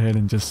going to go ahead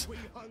and just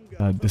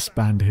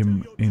disband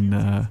him in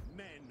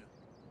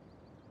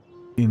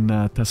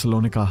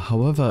Thessalonica.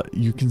 However,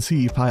 you can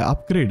see if I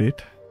upgrade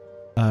it,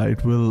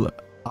 it will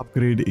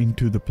upgrade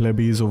into the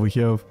plebeians over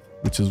here,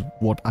 which is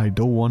what I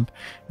don't want.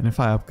 And if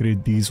I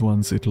upgrade these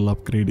ones, it will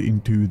upgrade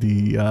into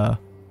the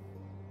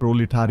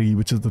proletari,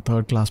 which is the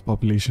third class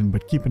population.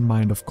 But keep in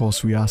mind, of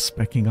course, we are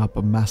speccing up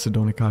a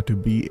Macedonica to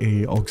be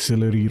a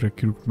auxiliary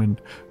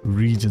recruitment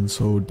region,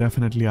 so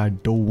definitely I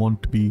don't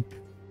want to be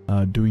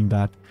doing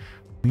that.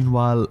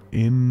 Meanwhile,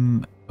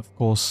 in of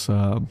course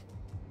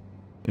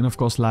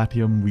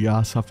Latium, we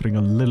are suffering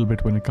a little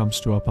bit when it comes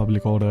to our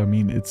public order. I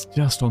mean, it's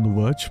just on the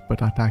verge,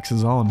 but our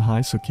taxes are on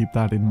high, so keep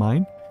that in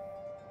mind.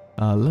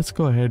 Let's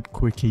go ahead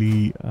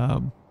quickly,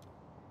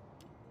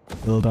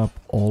 build up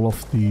all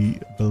of the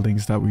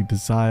buildings that we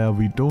desire.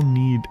 We don't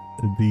need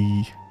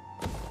the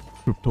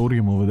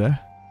scriptorium over there.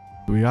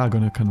 We are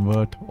going to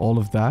convert all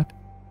of that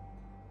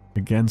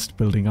against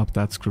building up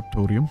that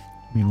scriptorium.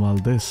 Meanwhile,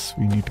 this,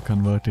 we need to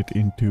convert it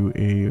into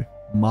a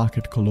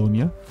market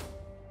colonia.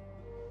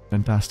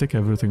 Fantastic.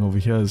 Everything over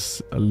here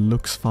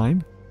looks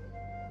fine.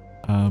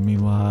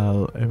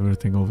 Meanwhile,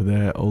 everything over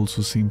there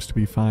also seems to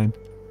be fine.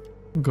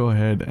 Go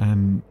ahead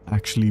and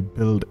actually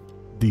build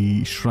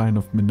the Shrine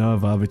of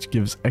Minerva, which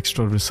gives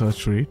extra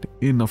research rate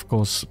in, of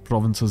course,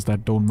 provinces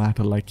that don't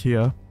matter like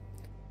here.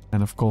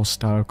 And of course,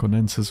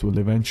 Tarraconensis will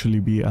eventually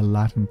be a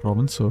Latin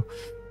province, so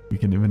we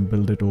can even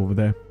build it over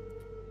there.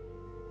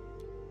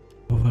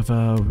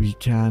 However, we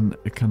can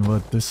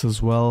convert this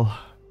as well.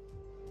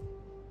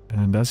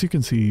 And as you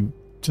can see,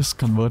 just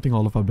converting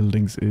all of our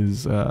buildings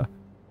is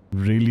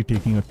really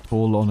taking a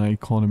toll on our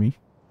economy.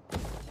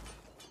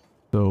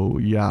 So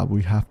yeah,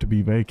 we have to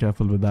be very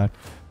careful with that.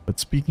 But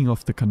speaking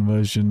of the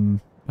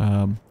conversion,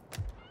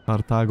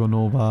 Carthago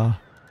Nova,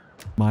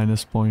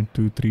 minus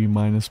 0.23,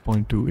 minus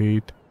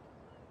 0.28,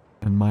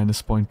 and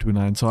minus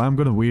 0.29. So I'm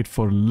going to wait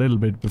for a little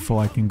bit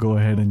before I can go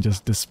ahead and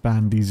just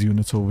disband these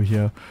units over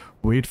here.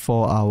 Wait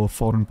for our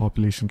foreign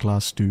population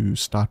class to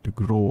start to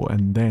grow,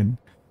 and then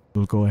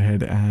we'll go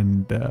ahead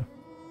and,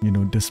 you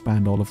know,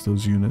 disband all of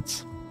those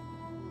units.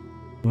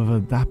 However,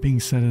 that being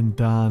said and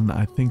done,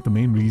 I think the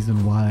main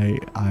reason why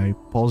I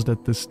paused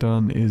at this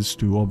turn is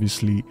to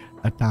obviously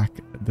attack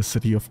the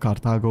city of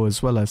Carthago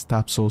as well as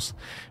Thapsos.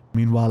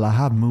 Meanwhile, I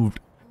have moved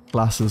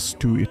classes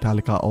to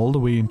Italica all the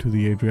way into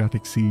the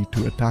Adriatic Sea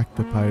to attack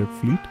the pirate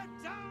fleet.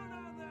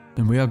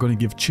 And we are going to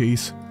give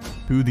chase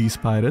to these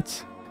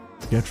pirates,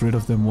 get rid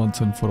of them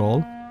once and for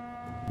all.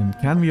 And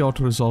can we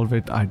auto-resolve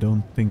it? I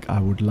don't think I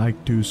would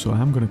like to, so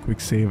I'm going to quick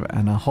save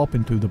and I hop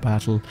into the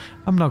battle.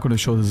 I'm not going to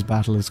show this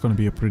battle, it's going to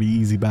be a pretty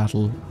easy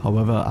battle.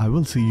 However, I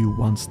will see you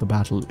once the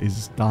battle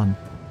is done.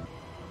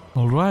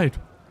 Alright,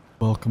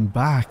 welcome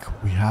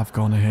back. We have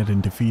gone ahead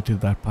and defeated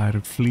that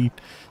pirate fleet.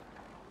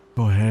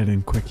 Go ahead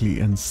and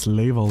quickly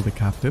enslave all the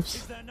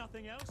captives.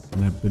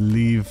 And I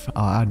believe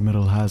our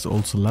admiral has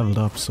also leveled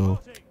up, so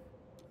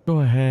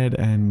go ahead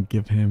and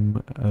give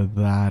him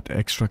that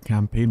extra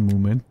campaign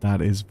movement. That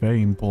is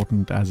very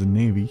important as a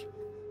navy.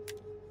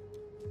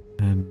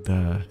 And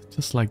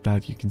just like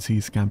that, you can see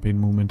his campaign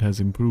movement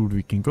has improved.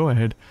 We can go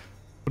ahead,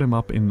 put him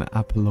up in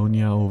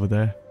Apollonia over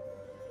there.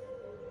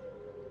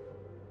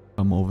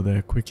 Come over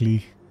there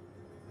quickly.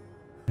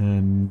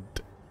 And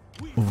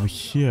over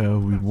here,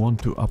 we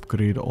want to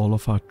upgrade all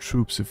of our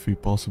troops if we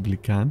possibly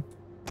can.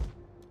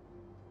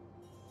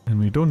 And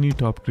we don't need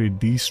to upgrade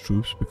these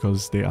troops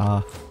because they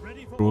are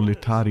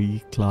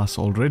proletari class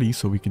already,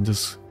 so we can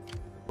just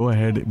go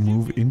ahead and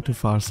move into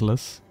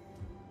Pharsalus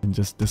and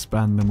just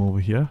disband them over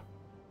here.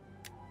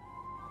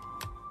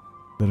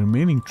 The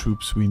remaining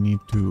troops we need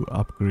to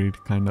upgrade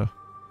kinda.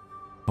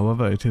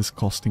 However, it is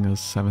costing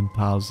us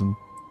 7,000.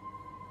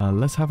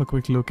 Let's have a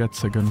quick look at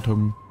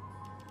Saguntum.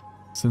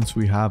 Since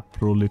we have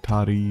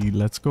proletari,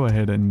 let's go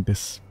ahead and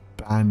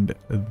disband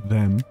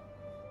them.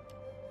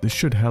 This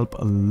should help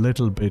a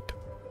little bit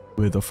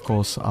with, of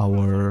course,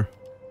 our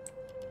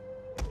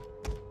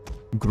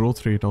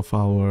growth rate of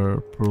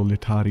our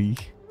proletari.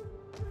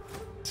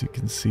 As you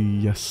can see,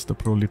 yes, the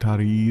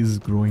proletari is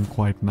growing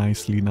quite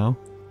nicely now.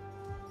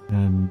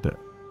 And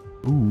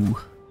ooh,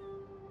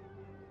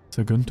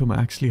 Saguntum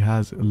actually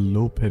has a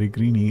low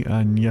Peregrini,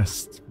 and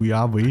yes, we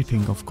are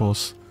waiting, of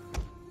course,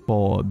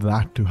 for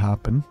that to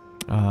happen,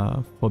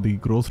 for the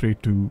growth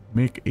rate to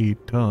make a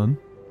turn.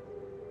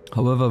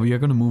 However, we are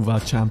going to move our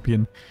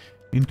champion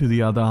into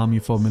the other army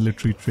for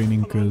military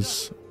training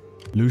because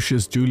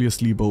Lucius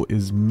Julius Libo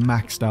is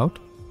maxed out.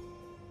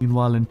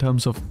 Meanwhile, in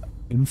terms of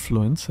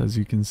influence, as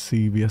you can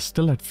see, we are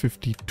still at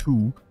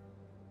 52.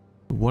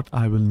 What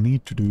I will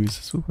need to do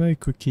is very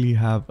quickly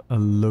have a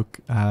look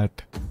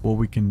at what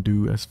we can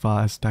do as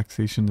far as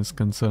taxation is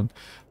concerned.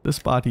 This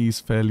party is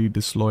fairly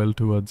disloyal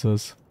towards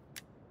us.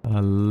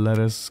 Let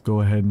us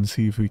go ahead and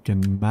see if we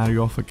can marry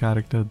off a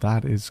character.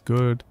 That is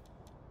good.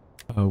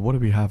 What do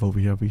we have over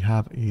here? We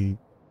have a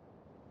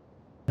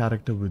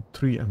character with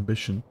 3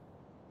 ambition.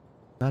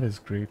 That is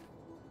great.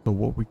 So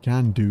what we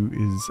can do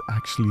is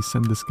actually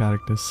send this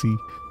character, see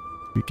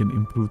if we can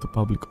improve the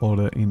public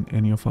order in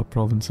any of our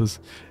provinces.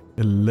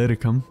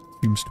 Illyricum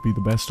seems to be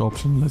the best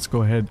option. Let's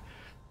go ahead,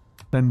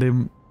 send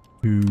him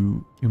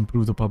to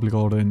improve the public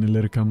order in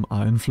Illyricum.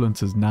 Our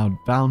influence is now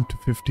down to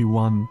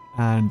 51,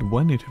 and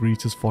when it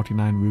reaches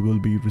 49 we will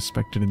be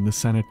respected in the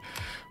Senate,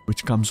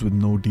 which comes with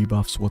no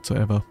debuffs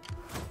whatsoever.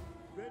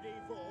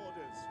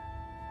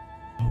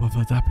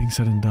 However, that being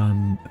said and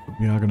done,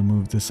 we are going to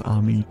move this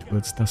army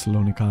towards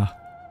Thessalonica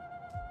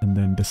and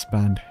then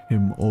disband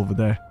him over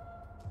there.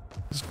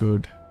 It's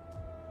good.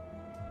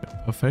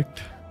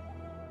 Perfect.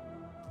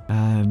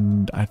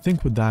 And I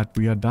think with that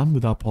we are done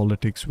with our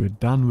politics. We're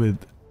done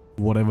with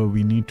whatever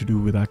we need to do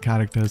with our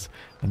characters,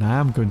 and I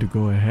am going to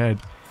go ahead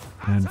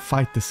and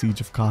fight the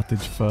siege of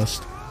Carthage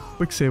first.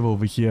 Quick save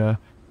over here,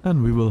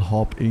 and we will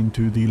hop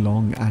into the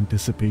long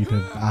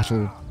anticipated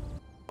battle.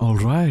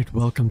 Alright,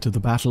 welcome to the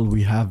battle.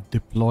 We have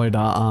deployed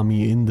our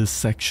army in this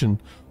section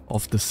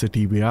of the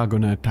city. We are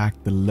going to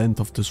attack the length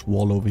of this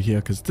wall over here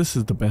because this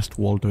is the best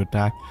wall to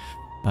attack.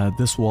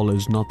 This wall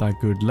is not that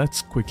good.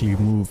 Let's quickly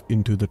move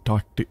into the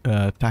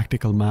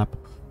tactical map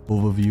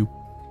overview.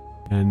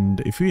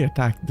 And if we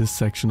attack this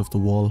section of the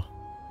wall,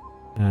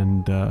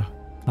 and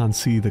can't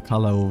see the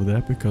color over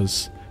there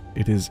because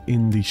it is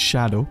in the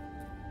shadow,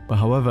 but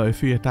however,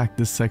 if we attack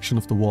this section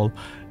of the wall,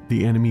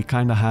 the enemy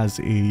kind of has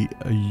a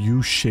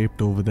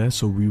U-shaped over there,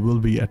 so we will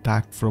be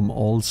attacked from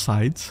all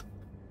sides,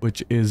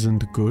 which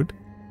isn't good.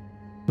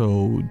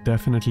 So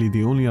definitely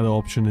the only other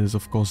option is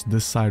of course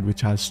this side,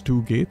 which has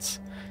 2 gates,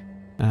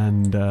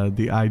 and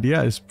the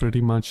idea is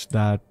pretty much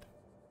that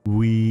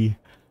we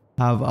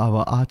have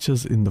our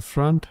archers in the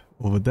front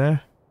over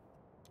there.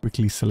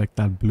 Quickly select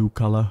that blue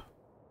color.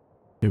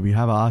 Okay, we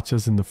have our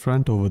archers in the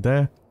front over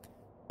there,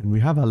 and we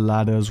have our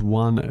ladders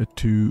 1,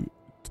 2,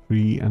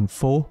 3 and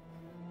 4.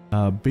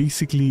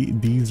 Basically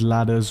these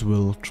ladders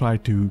will try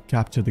to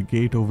capture the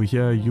gate over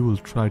here. You will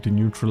try to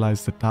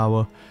neutralize the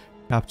tower,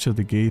 capture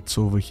the gates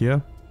over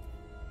here,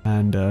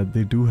 and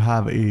they do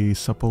have a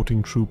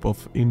supporting troop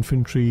of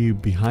infantry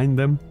behind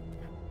them.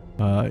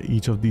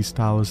 Each of these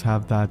towers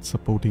have that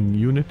supporting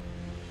unit.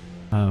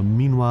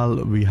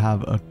 Meanwhile, we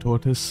have a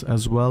tortoise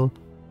as well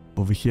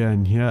over here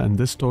and here, and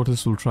this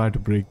tortoise will try to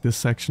break this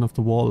section of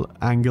the wall.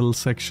 Angle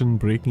section,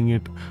 breaking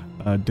it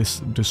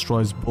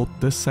destroys both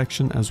this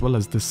section as well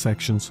as this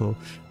section, so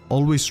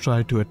always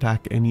try to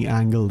attack any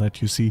angle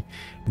that you see.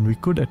 And we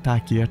could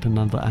attack yet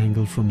another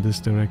angle from this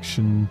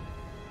direction.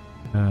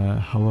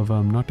 However,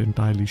 I'm not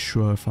entirely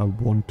sure if I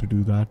want to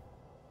do that.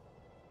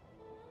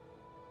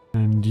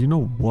 And you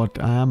know what,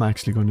 I am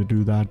actually going to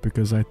do that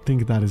because I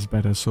think that is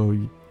better. So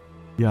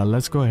yeah,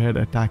 let's go ahead,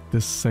 attack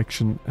this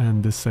section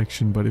and this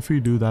section, but if we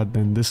do that,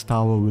 then this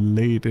tower will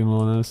lay it in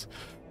on us.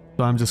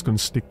 So I'm just going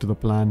to stick to the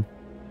plan,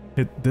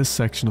 hit this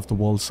section of the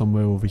wall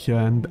somewhere over here,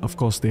 and of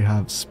course they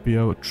have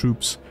spear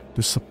troops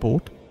to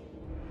support.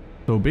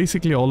 So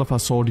basically all of our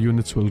sword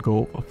units will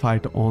go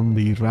fight on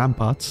the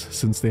ramparts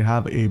since they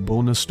have a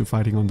bonus to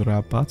fighting on the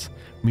ramparts.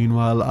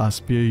 Meanwhile, our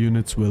spear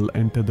units will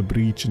enter the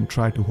breach and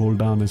try to hold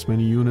down as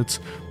many units.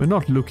 We're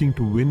not looking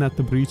to win at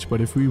the breach, but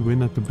if we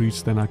win at the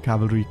breach, then our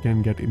cavalry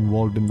can get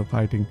involved in the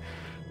fighting.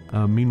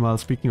 Meanwhile,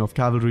 speaking of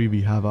cavalry,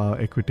 we have our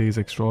Equites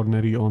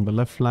Extraordinary on the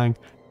left flank,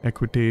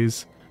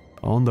 Equites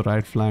on the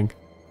right flank,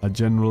 a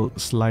general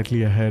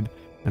slightly ahead,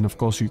 and of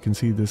course you can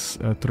see this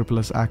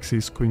Triplus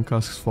Axis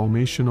Quincus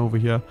formation over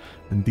here,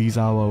 and these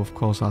are of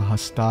course our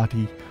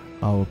Hastati,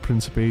 our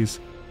Principes,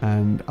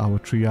 and our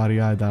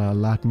Triarii, that are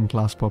Latin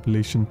class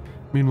population.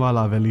 Meanwhile,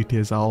 our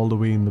Velites are all the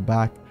way in the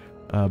back,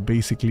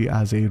 basically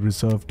as a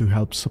reserve to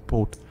help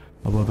support.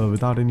 However,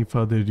 without any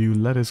further ado,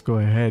 let us go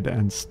ahead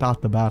and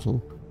start the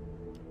battle.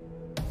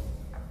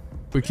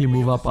 Quickly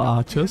move up our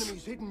archers,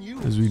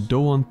 as we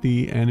don't want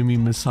the enemy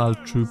missile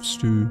troops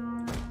to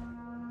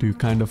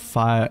kind of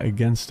fire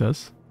against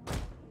us.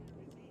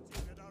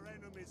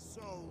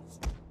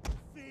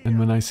 And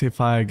when I say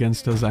fire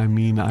against us, I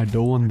mean I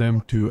don't want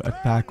them to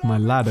attack my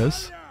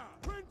ladders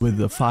with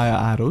the fire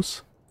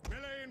arrows.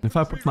 If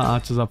I put my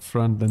archers up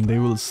front, then they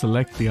will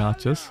select the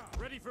archers.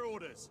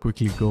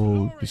 Quickly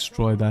go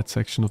destroy that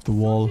section of the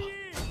wall.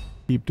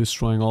 Keep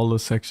destroying all the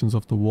sections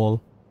of the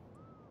wall.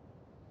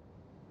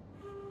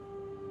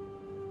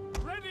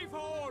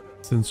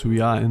 Since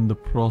we are in the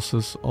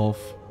process of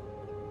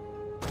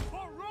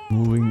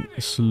moving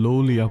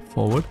slowly up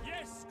forward.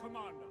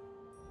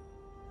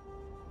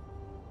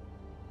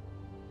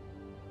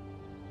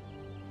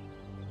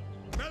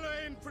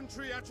 Melee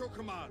infantry at your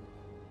command.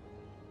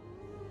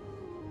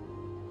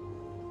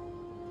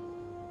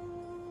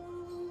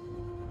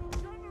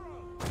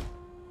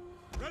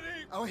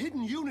 Our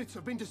hidden units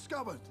have been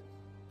discovered.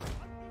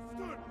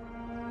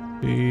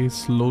 Okay,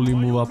 slowly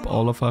move up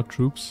all of our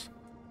troops.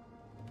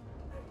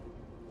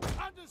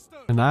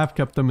 And I have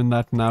kept them in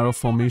that narrow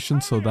formation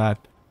so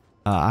that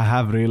I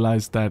have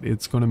realized that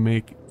it's going to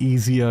make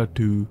easier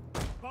to,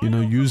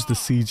 use the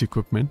siege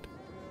equipment.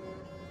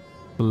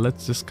 So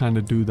let's just kind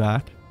of do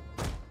that.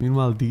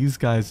 Meanwhile, these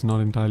guys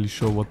not entirely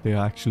sure what they're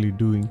actually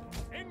doing.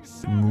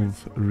 They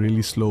move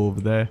really slow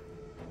over there.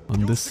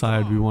 On this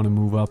side, we want to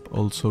move up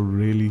also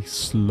really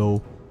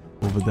slow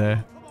over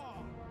there.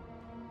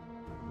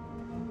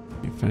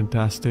 Okay,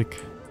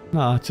 fantastic.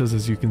 Now archers,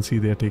 as you can see,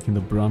 they are taking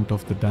the brunt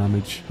of the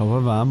damage.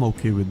 However, I'm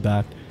okay with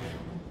that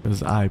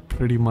because I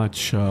pretty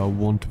much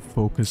want to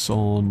focus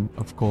on,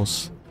 of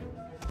course,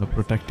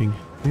 protecting.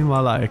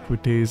 Meanwhile, our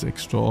equity is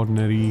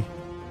extraordinary.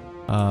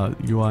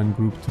 You are in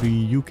group 3.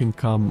 You can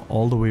come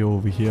all the way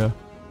over here.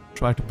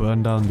 Try to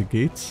burn down the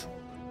gates.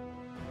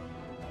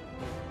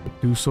 But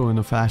do so in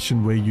a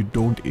fashion where you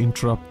don't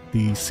interrupt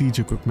the siege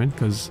equipment,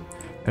 because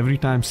every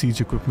time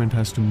siege equipment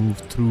has to move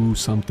through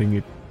something,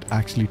 it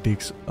actually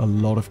takes a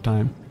lot of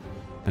time.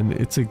 And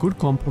it's a good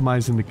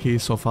compromise in the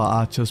case of our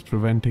archers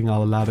preventing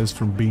our ladders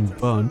from being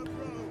burnt.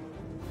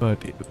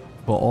 But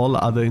for all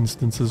other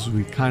instances,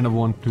 we kind of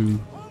want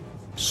to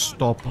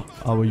stop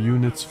our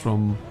units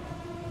from,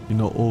 you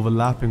know,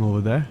 overlapping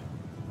over there.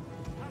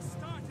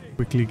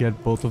 Quickly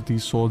get both of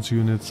these swords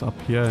units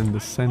up here in the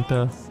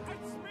center.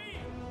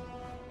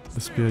 The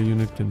spear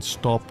unit can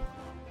stop.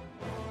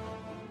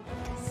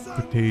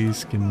 The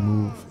Tays can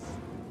move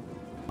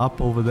up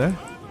over there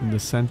in the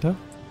center.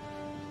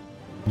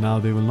 Now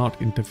they will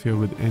not interfere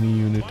with any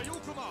unit.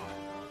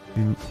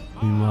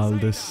 Meanwhile,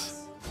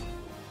 this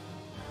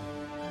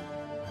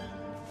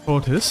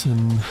tortoise,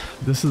 and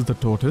this is the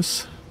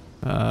tortoise.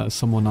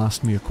 Someone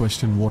asked me a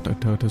question what a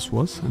tortoise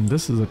was, and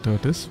this is a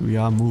tortoise. We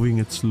are moving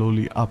it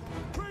slowly up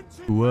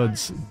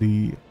towards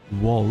the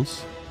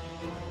walls.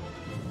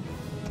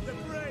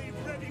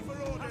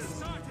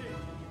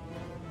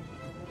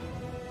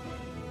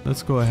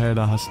 Let's go ahead.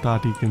 Our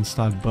Hastati can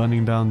start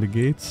burning down the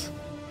gates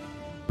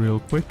real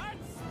quick.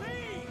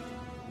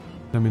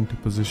 Them into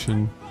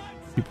position.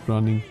 Keep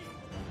running.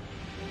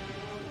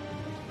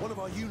 One of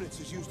our units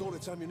has used all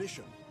its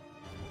ammunition.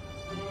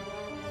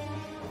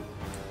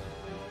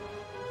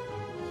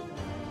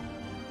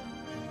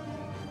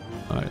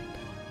 Alright.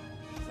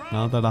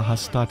 Now that our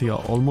Hastati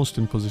are almost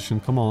in position,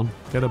 come on,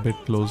 get a bit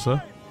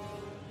closer.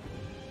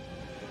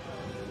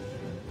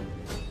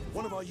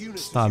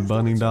 Start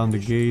burning down the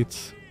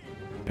gates.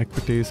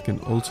 Equites can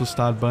also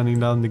start burning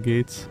down the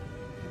gates.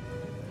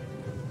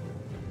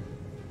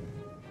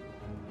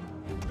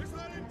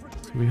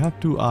 So we have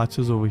two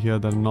archers over here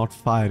that are not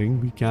firing.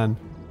 We can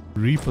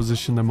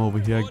reposition them over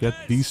here, get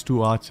these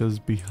two archers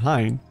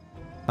behind.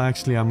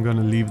 Actually, I'm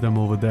gonna leave them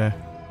over there.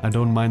 I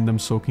don't mind them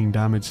soaking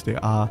damage. They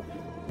are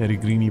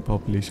Peregrini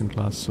population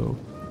class, so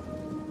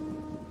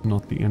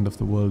not the end of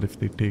the world if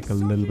they take a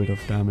little bit of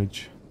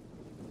damage.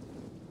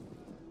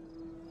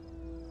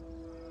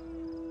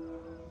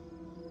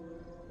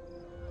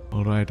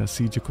 Alright, our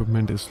siege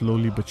equipment is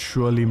slowly but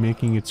surely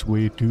making its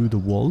way to the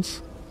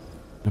walls.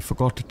 I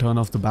forgot to turn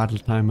off the battle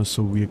timer,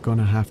 so we're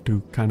gonna have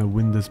to kind of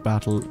win this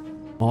battle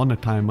on a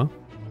timer.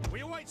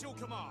 We await your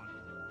command.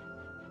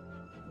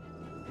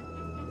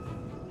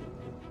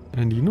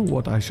 And you know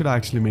what? I should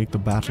actually make the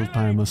battle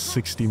timer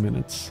 60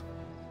 minutes.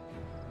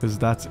 Because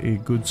that's a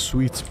good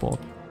sweet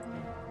spot.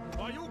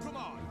 By your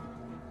command.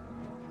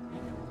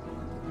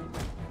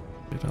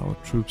 Get our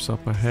troops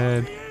up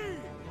ahead.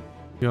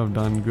 You have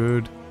done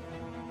good.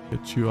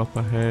 Get you up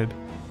ahead.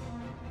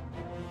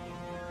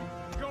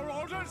 Your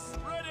orders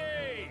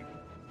ready.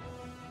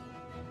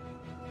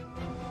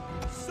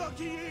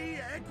 Succii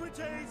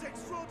equites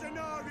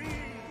extraordinari.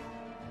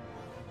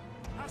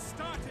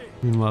 Hastati.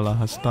 Meanwhile, our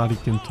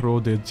Hastati can throw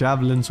their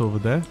javelins over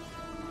there.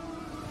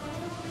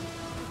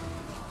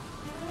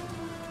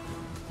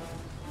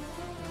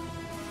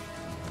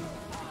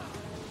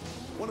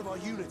 One of our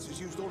units has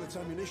used all its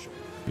ammunition.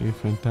 Okay,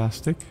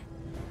 fantastic.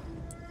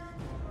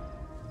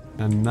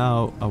 And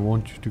now I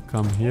want you to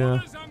come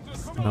here.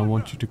 And I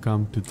want you to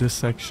come to this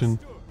section.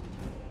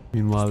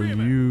 Meanwhile,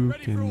 you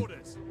can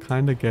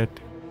kind of get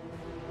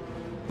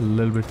a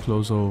little bit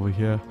closer over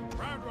here.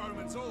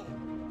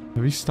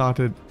 Have we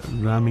started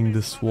ramming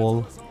this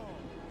wall?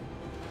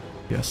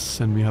 Yes,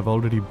 and we have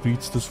already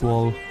breached this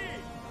wall.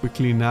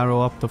 Quickly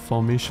narrow up the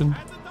formation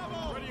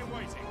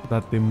so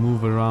that they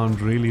move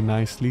around really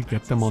nicely.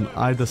 Get them on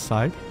either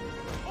side.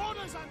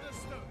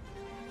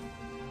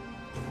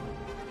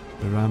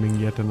 We're ramming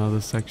yet another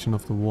section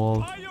of the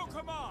wall.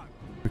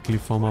 Quickly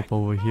form up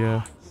over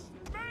here.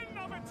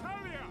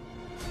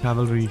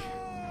 Cavalry,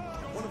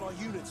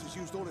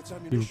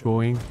 keep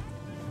going.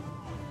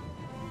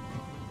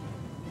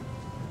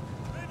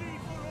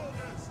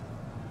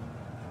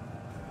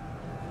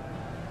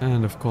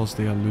 And of course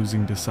they are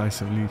losing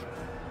decisively.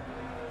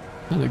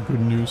 Not a good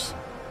news.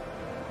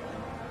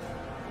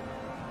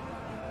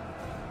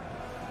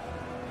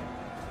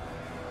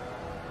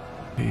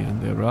 Okay,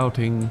 and they're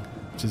routing,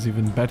 which is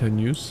even better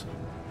news.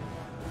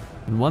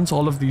 And once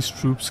all of these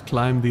troops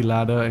climb the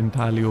ladder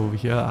entirely over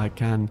here, I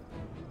can,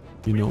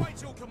 you know,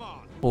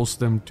 force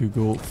them to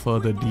go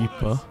further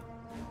deeper.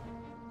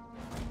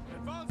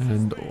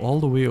 And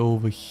all the way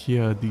over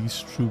here,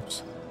 these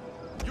troops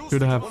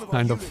should have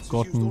kind of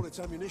gotten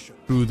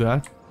through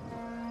that.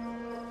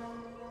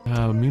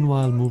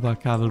 Meanwhile, move our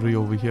cavalry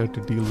over here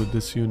to deal with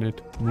this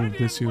unit. Move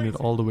this unit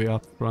all the way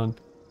up front.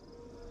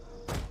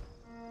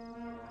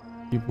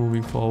 Keep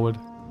moving forward.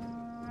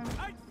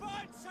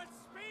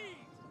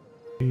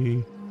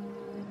 Okay.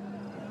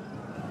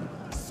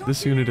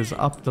 This unit is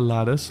up the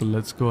ladder, so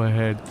let's go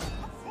ahead,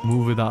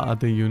 move with our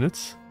other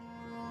units.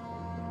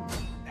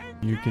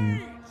 You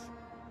can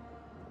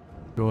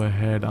go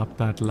ahead up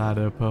that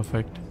ladder,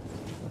 perfect.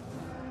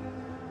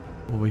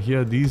 Over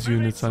here, these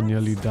units are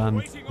nearly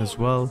done as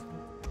well.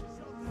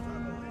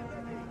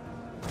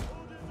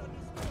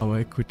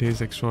 Our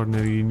Equites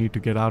Extraordinary need to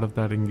get out of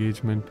that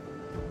engagement.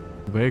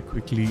 Very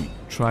quickly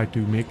try to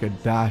make a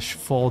dash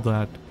for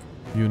that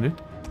unit.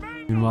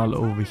 Meanwhile,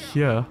 over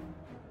here,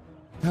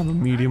 we have a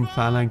medium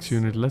phalanx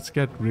unit. Let's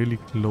get really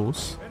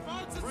close.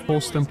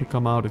 Force them to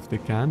come out if they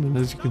can. And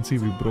as you can see,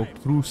 we broke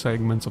through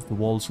segments of the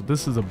wall. So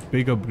this is a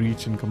bigger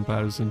breach in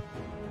comparison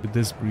to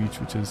this breach,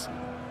 which is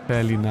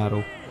fairly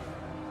narrow.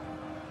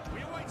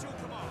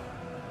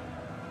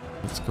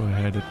 Let's go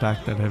ahead,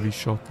 attack that heavy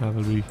shock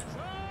cavalry.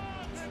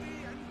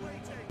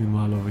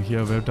 Meanwhile, over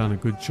here, we've done a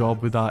good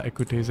job with our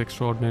Equites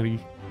Extraordinary.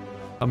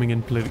 Coming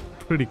in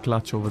pretty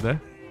clutch over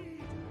there.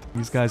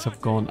 These guys have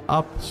gone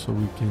up, so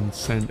we can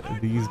send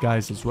these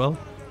guys as well.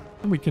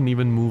 And we can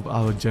even move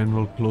our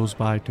general close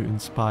by to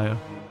inspire.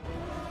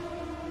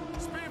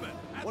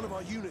 One of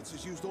our units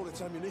has used all its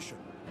ammunition.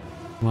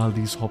 While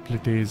these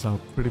hoplites are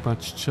pretty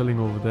much chilling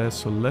over there,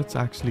 so let's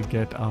actually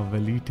get our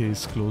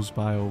velites close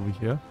by over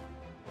here,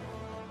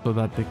 so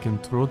that they can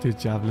throw their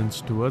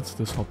javelins towards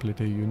this hoplite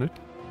unit.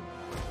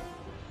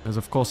 As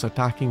of course,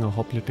 attacking a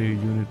hoplite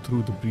unit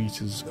through the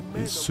breach is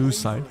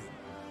suicide.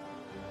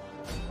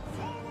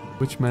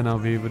 Which men are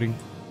wavering?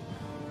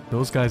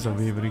 Those guys are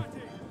wavering.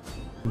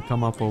 You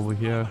come up over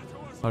here.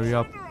 Hurry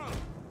up.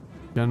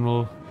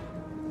 General.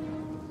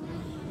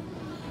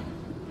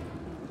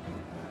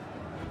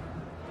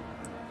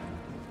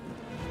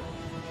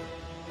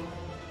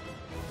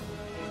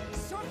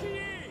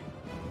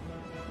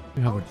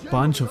 We have a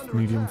bunch of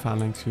medium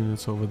phalanx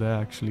units over there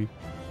actually.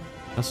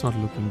 That's not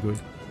looking good.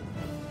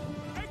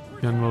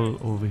 General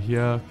over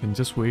here can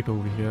just wait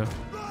over here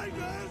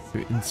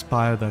to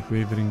inspire that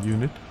wavering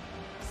unit.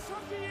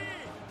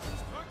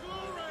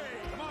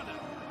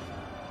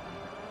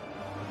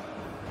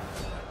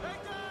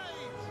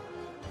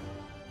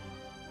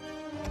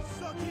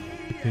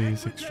 Okay,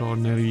 it's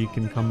extraordinary. You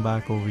can come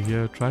back over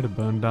here, try to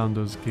burn down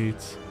those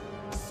gates.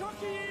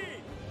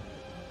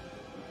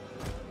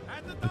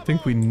 I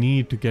think we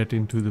need to get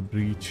into the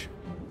breach.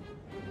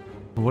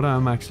 What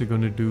I'm actually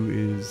going to do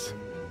is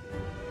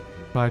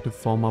try to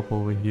form up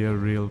over here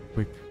real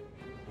quick.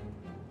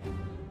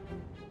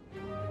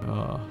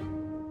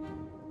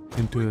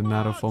 Into the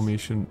narrow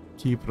formation.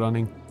 Keep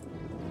running.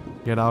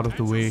 Get out of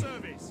the way.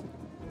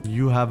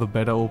 You have a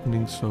better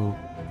opening, so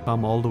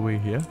come all the way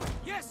here.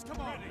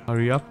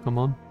 Hurry up, come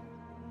on.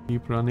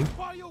 Keep running.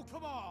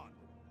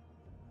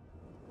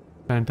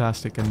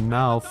 Fantastic. And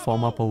now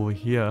form up over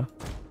here.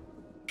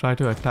 Try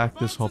to attack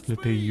this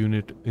hoplite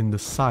unit in the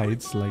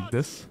sides like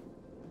this.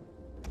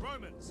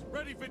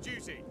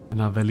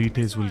 And our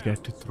velites will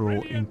get to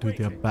throw into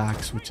their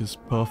backs, which is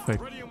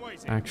perfect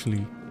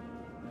actually.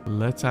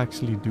 Let's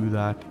actually do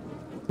that.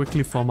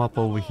 Quickly form up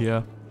over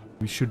here.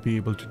 We should be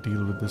able to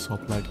deal with this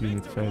hoplite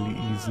unit fairly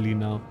easily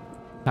now,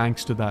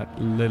 thanks to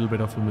that little bit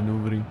of a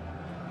maneuvering.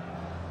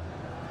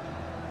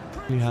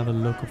 We have a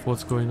look of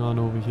what's going on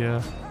over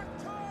here.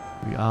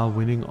 We are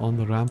winning on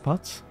the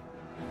ramparts.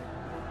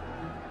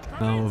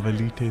 Now our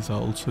velites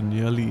are also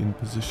nearly in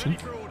position.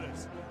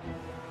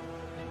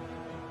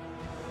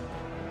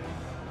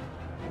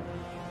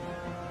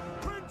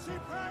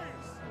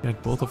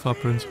 Get both of our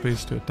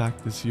principes to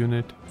attack this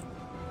unit.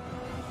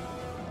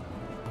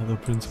 Other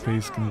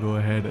principes can go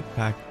ahead and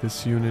attack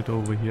this unit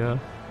over here.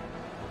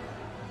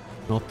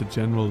 Not the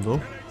general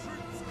though.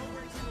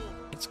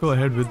 Let's go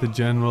ahead with the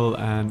general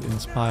and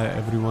inspire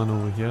everyone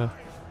over here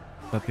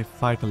so that they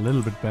fight a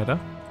little bit better.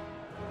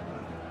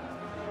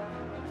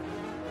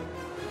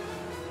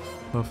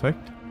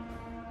 Perfect.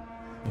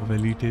 The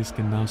velites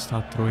can now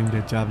start throwing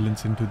their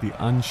javelins into the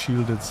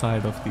unshielded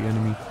side of the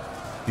enemy.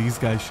 These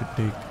guys should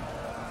take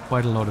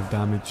quite a lot of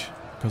damage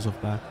because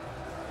of that.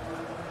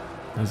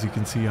 As you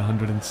can see,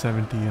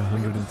 170,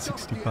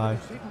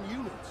 165.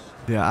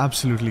 They are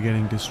absolutely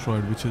getting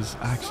destroyed, which is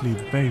actually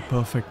very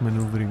perfect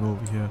maneuvering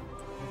over here.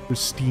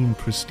 Pristine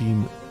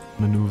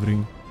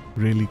maneuvering.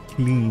 Really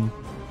clean.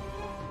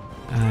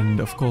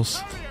 And of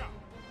course,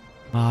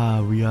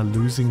 we are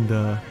losing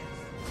the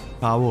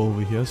tower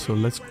over here. So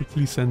let's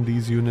quickly send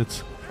these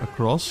units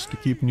across to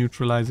keep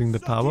neutralizing the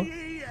tower.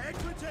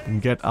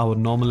 And get our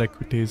normal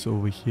equites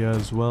over here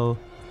as well.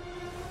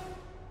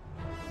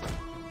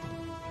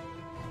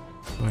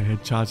 Go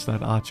ahead, charge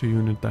that archer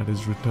unit that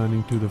is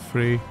returning to the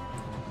fray.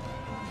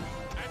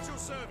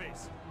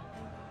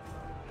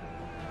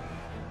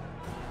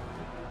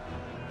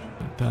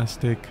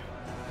 Fantastic.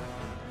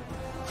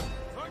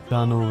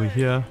 Done over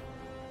here.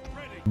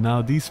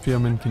 Now these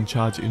spearmen can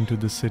charge into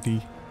the city.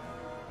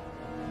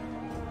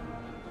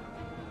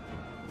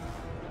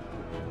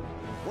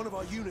 One of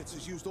our units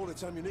has used all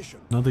its ammunition.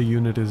 Another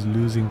unit is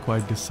losing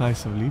quite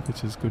decisively,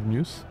 which is good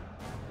news.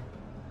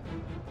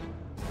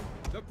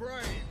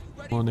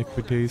 Come on,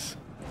 equites.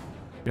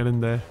 Get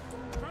in there.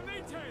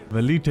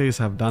 Velites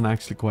have done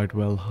actually quite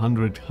well.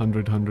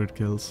 100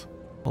 kills.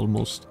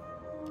 Almost.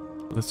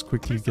 Let's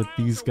quickly get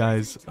these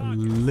guys a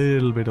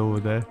little bit over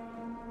there.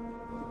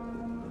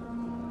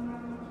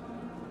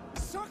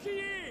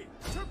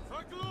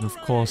 And of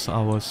course,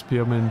 our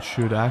spearmen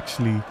should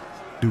actually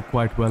do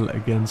quite well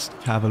against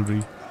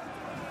cavalry.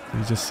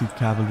 You just see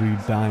cavalry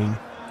dying.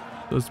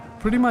 So it's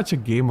pretty much a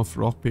game of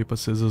rock, paper,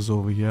 scissors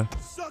over here.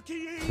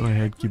 Go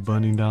ahead, keep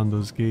burning down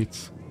those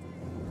gates.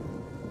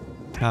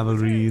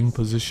 Cavalry in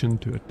position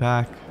to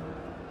attack.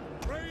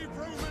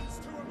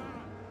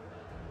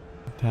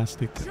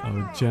 Fantastic.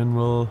 Our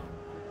general.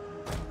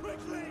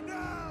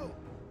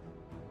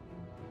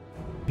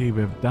 Okay,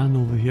 we're done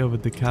over here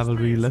with the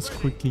cavalry. Let's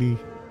quickly...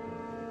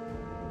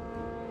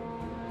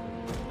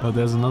 Oh,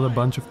 there's another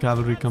bunch of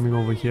cavalry coming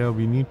over here.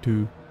 We need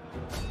to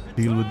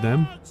deal with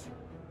them.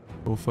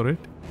 Go for it.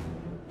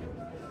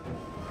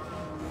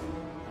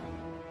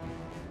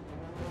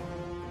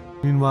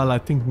 Meanwhile, I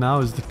think now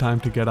is the time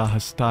to get our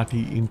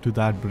Hastati into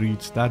that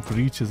breach. That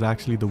breach is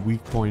actually the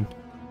weak point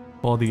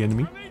for the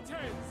enemy.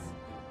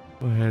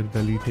 Go ahead,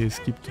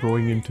 Velites, keep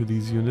throwing into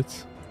these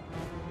units.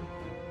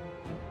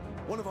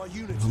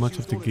 How much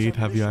of the gate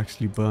have you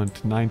actually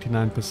burnt?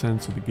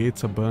 99%, so the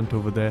gates are burnt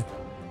over there.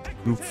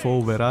 Group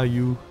 4, where are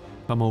you?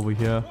 Come over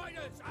here.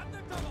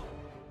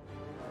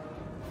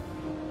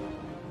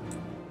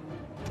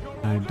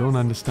 I don't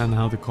understand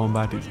how the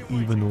combat is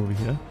even over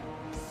here.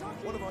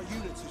 One of our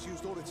units has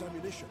used all its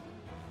ammunition.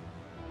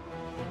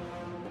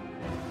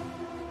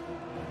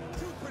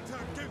 Jupiter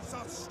gives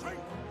us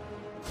strength.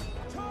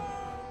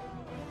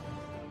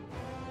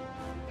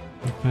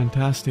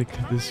 Fantastic.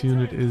 This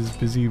unit is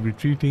busy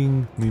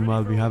retreating.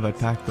 Meanwhile, we have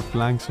attacked the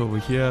flanks over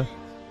here.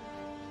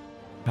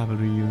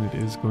 Cavalry unit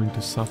is going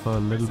to suffer a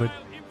little bit.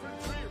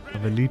 The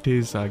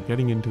Velites are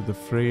getting into the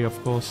fray,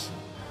 of course.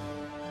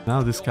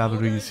 Now this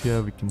cavalry is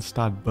here, we can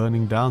start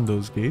burning down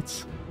those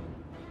gates.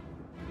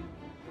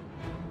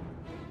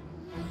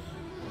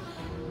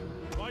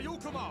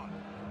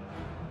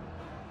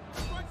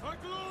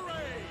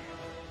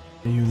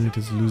 The unit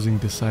is losing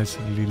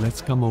decisively.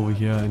 Let's come over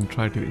here and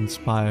try to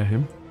inspire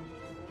him.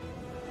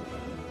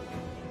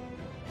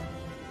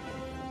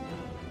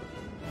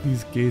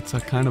 These gates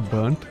are kind of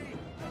burnt.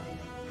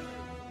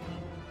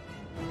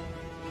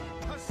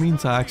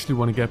 Means I actually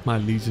want to get my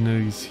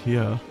legionaries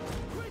here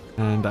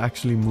and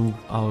actually move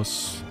our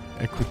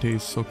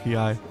Equites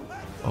Socii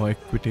or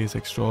Equites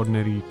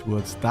Extraordinary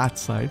towards that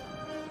side.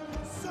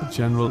 The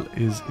general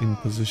is in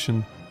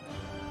position,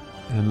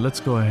 and let's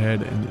go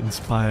ahead and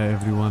inspire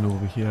everyone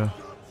over here.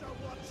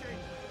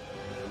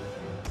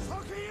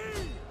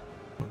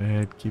 Go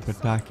ahead, keep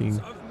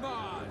attacking.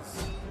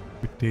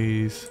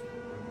 Equites.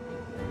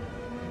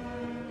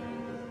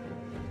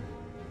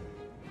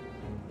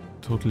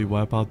 Totally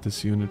wipe out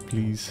this unit,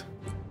 please.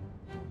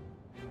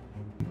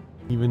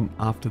 Even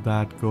after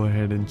that, go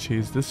ahead and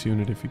chase this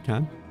unit if you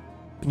can.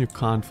 And you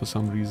can't for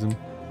some reason.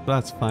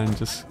 That's fine,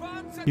 just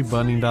keep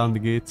burning down the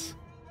gates.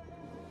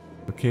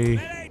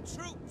 Okay.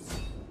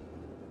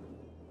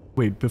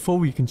 Wait, before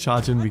we can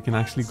charge in, we can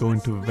actually go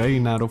into a very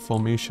narrow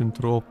formation,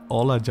 throw up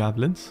all our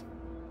javelins.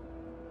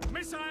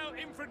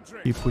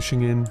 Keep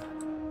pushing in.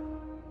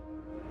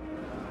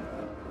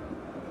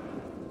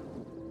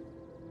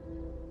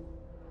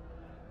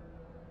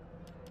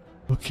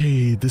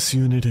 Okay, this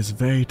unit is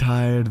very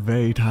tired,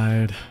 very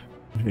tired,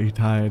 very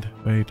tired,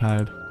 very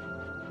tired.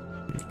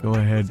 Okay, go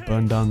ahead,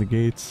 burn down the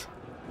gates.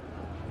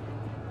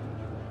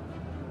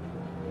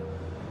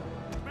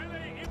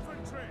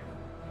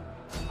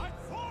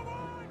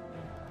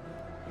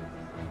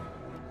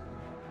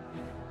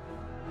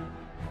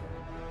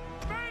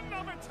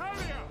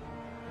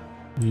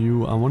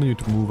 I want you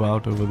to move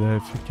out over there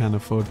if you can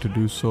afford to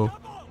do so.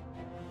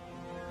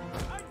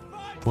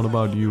 What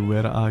about you?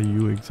 Where are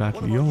you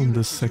exactly? You're on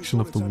this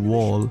section of the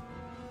wall.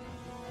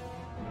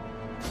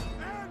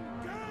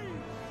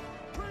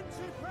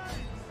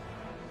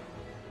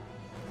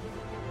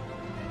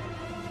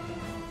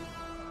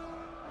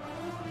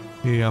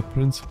 Okay, our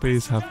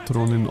Principes have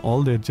thrown in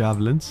all their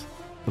javelins.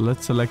 So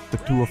let's select the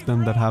two of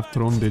them that have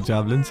thrown their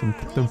javelins and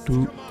put them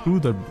through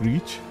the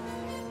breach.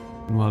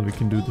 Meanwhile, we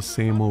can do the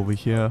same over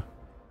here.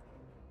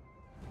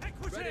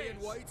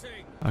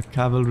 Our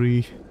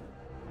cavalry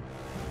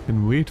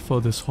can wait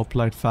for this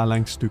hoplite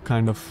phalanx to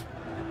kind of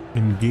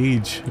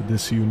engage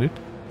this unit.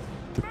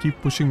 So keep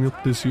pushing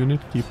up this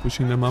unit, keep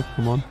pushing them up,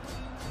 come on.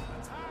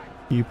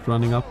 Keep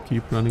running up,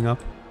 keep running up.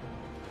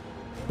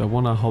 I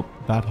want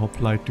that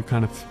hoplite to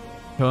kind of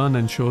turn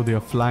and show their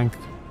flank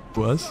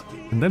to us,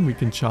 and then we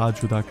can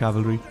charge with our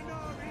cavalry.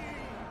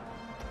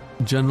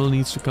 General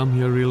needs to come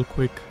here real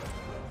quick.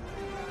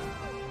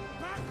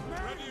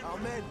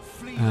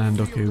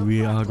 And okay,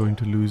 we are going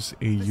to lose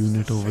a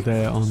unit over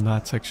there on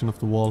that section of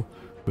the wall.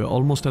 We're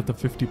almost at the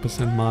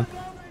 50% mark.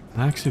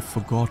 I actually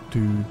forgot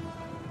to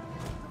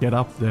get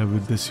up there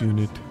with this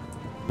unit.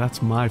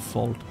 That's my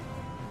fault.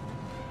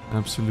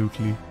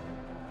 Absolutely.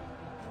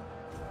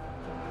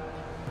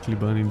 Quickly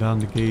burning down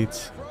the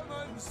gates.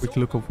 Quick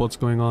look of what's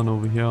going on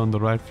over here on the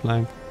right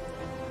flank.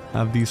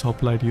 Have these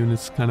hoplite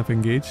units kind of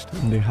engaged?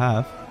 And they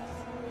have.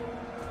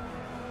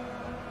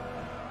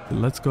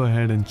 Let's go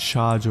ahead and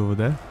charge over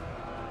there.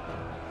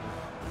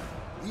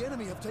 The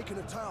enemy have taken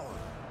a tower.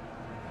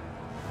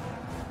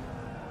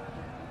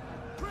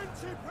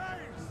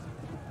 Principes!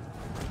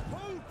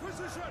 Hold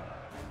position!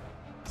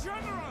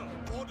 General!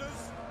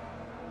 Orders!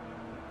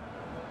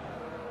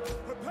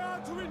 Prepare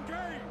to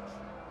engage!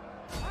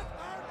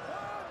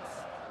 Advance!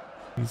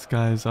 These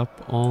guys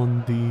up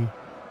on the...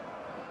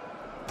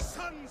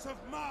 Sons of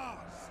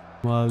Mars!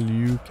 Well,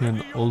 you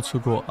can also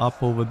go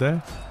up over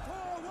there.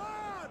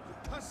 Forward!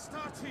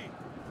 Astati!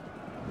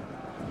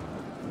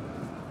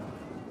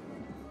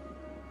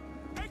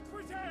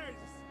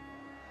 Equites!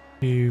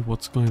 Hey,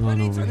 what's going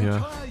on over An here?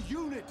 entire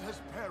unit has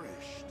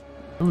perished.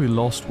 And we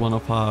lost one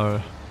of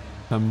our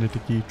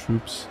Samnitiki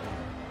troops.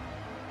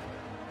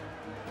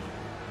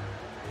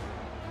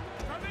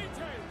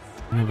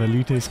 Now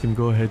Velites can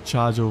go ahead,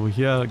 charge over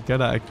here,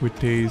 get our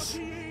Equites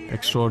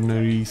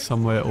Extraordinary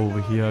somewhere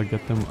over here,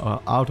 get them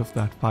out of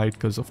that fight,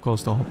 because of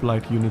course the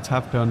hoplite units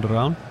have turned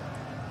around.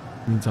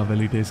 Means our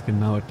Velites can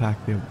now attack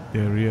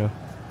their rear.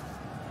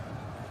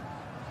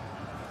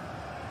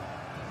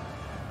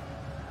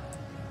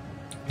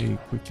 Okay,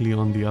 quickly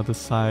on the other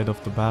side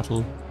of the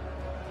battle.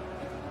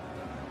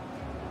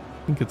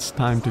 I think it's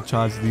time to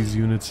charge these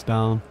units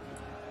down.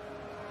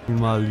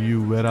 Meanwhile,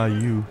 you, where are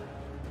you?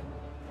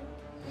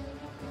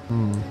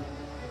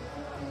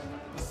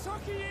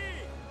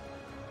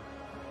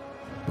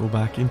 Go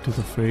back into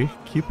the fray.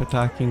 Keep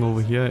attacking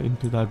over here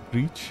into that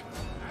breach.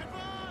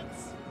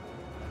 Advance!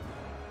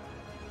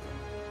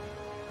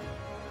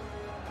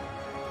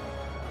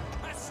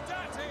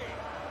 Astati!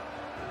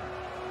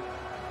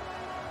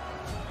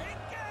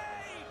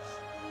 Engage!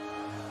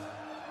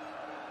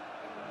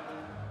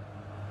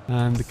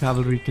 And the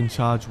cavalry can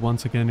charge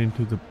once again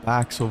into the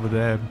backs over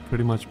there and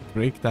pretty much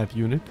break that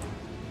unit.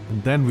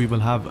 And then we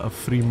will have a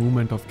free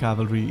movement of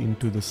cavalry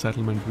into the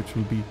settlement, which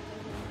will be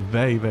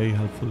very, very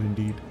helpful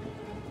indeed.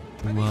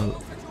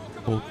 Meanwhile,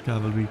 both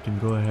cavalry can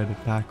go ahead and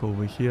attack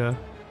over here.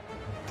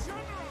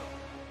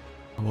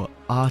 Our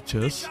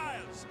archers,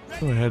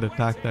 go ahead,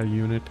 attack that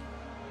unit.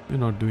 You're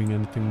not doing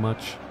anything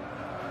much.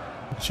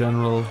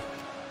 General,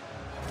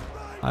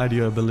 hide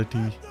your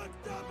ability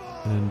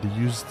and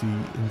use the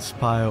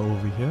inspire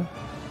over here.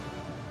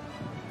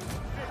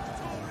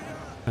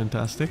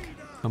 Fantastic.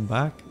 Come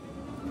back.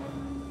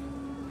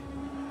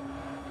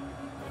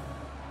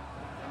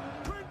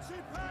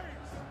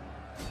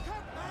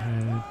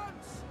 And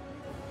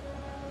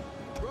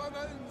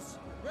Romans,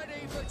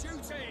 ready for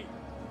duty!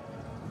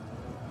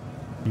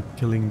 keep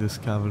killing this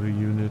cavalry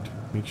unit.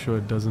 Make sure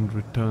it doesn't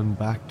return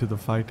back to the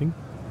fighting.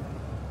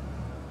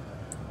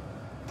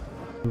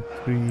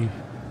 2-3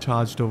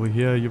 charged over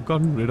here. You've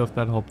gotten rid of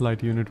that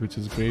hoplite unit, which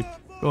is great.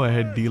 Go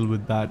ahead, deal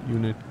with that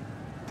unit.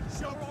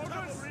 Shall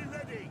cavalry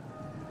ready!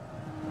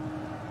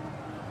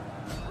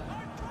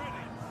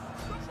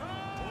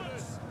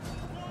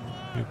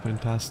 Okay,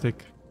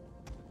 fantastic.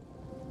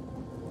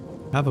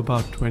 Have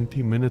about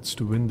 20 minutes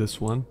to win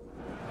this one.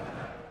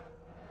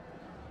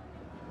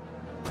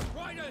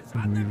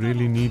 And we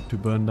really need to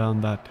burn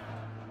down that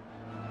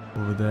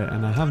over there.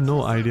 And I have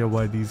no idea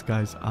why these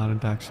guys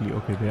aren't actually...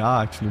 Okay, they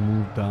are actually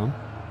moved down.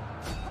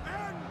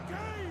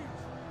 Engage!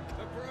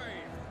 The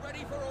brave,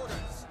 ready for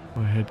orders!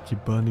 Go ahead,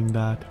 keep burning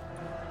that.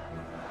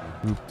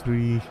 Group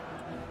 3.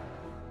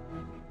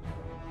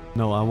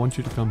 No, I want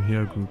you to come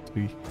here, Group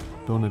 3.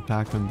 Don't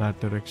attack on that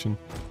direction.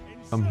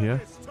 Come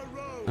here.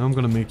 I'm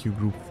gonna make you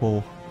Group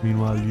 4.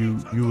 Meanwhile, you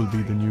will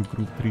be the new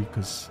Group 3,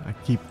 because I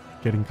keep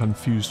getting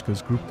confused,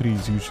 because Group 3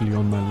 is usually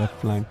on my left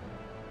flank.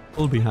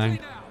 Pull behind.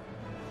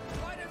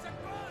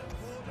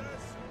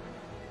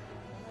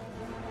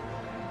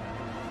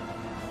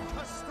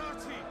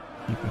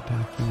 Keep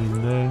attacking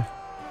in there.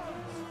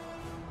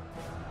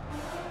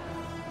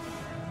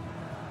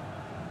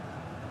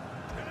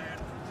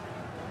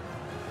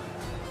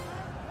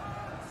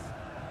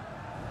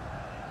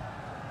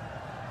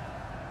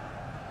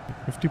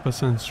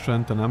 %50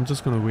 strength, and I'm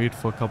just going to wait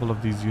for a couple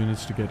of these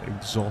units to get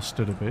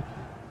exhausted a bit.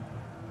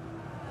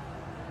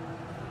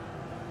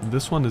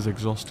 This one is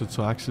exhausted,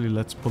 so actually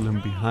let's pull him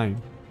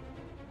behind.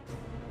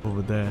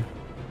 Over there.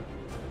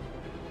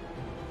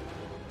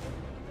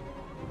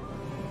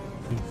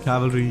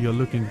 Cavalry, you're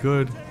looking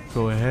good.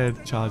 Go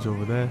ahead, charge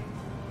over there.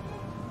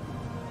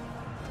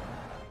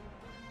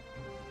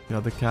 The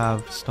other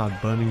cav, start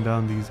burning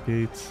down these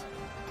gates.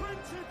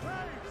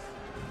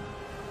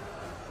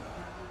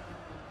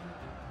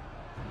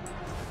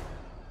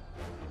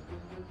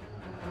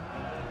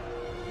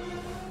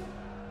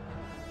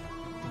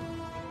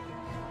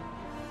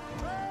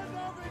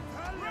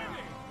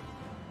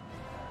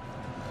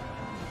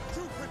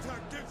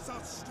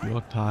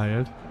 You're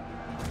tired.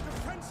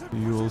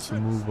 You also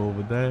move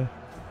over there.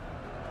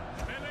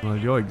 Well,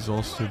 you're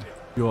exhausted.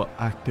 You're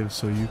active,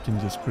 so you can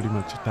just pretty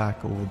much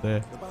attack over there.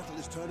 The battle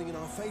is turning in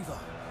our favor.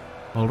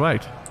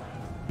 Alright.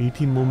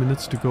 18 more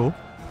minutes to go.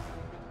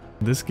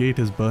 This gate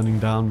is burning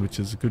down, which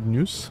is good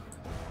news.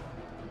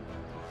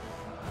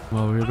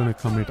 Well, we're going to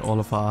commit all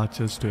of our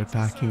archers to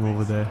attacking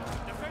over there.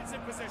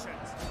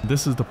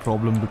 This is the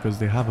problem, because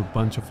they have a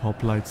bunch of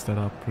hoplites that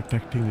are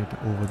protecting it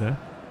over there.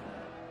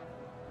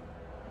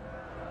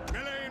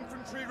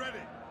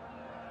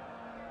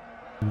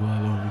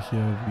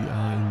 here we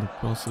are in the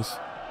process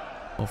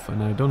of,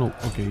 and I don't know,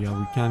 okay, yeah,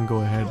 we can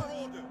go ahead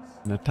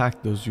and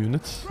attack those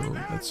units, so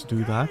let's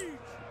do that.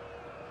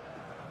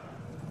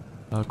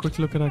 Quick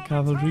look at our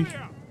cavalry.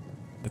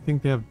 I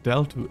think they have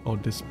dealt with or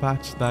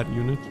dispatched that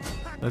unit.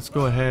 Let's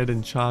go ahead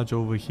and charge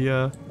over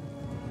here.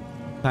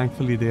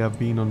 Thankfully they have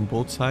been on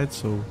both sides,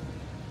 so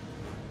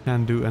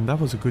can do, and that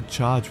was a good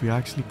charge. We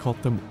actually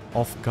caught them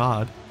off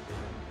guard,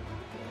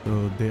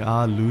 so they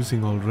are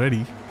losing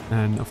already,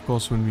 and of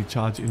course when we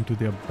charge into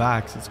their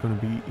backs it's going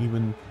to be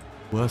even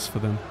worse for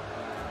them.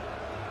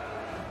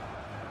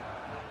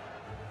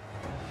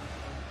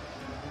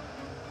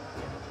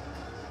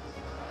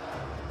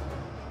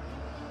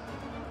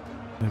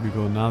 There we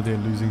go, now they're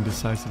losing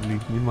decisively.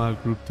 Meanwhile,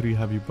 Group 3,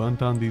 have you burnt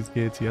down these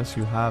gates? Yes,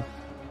 you have.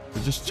 So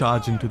just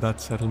charge into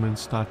that settlement,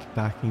 start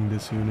attacking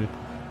this unit.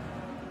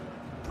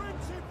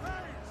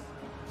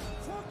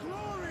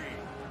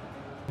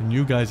 And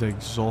you guys are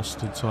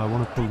exhausted, so I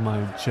want to pull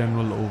my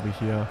general over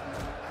here.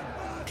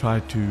 Try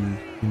to,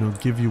 you know,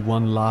 give you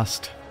one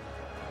last,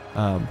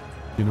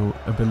 you know,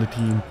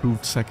 ability,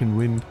 improved second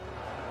wind,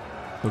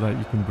 so that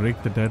you can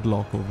break the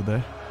deadlock over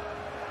there.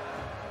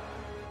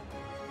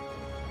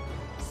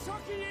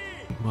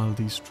 While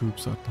these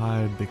troops are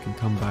tired, they can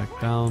come back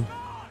down.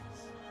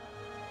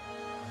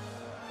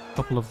 A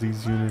couple of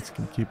these units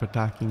can keep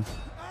attacking.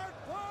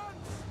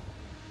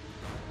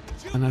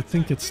 And I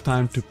think it's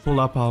time to pull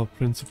up our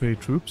Principe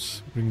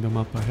troops, bring them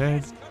up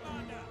ahead.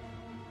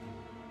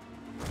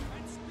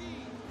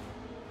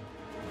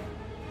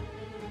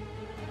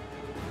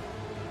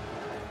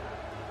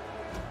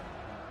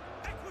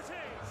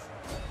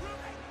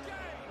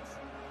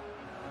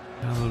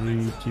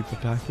 Cavalry, keep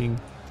attacking.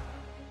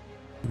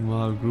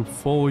 Meanwhile, Group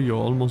 4,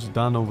 you're almost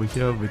done over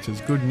here, which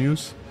is good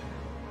news.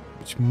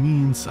 Which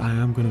means I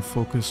am going to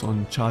focus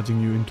on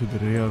charging you into the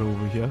rear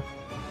over here.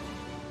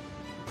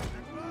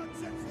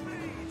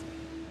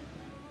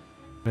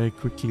 Very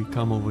quickly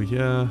come over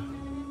here.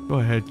 Go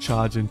ahead,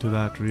 charge into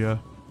that rear.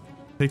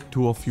 Take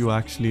two of you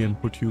actually and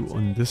put you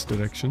on this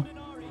direction.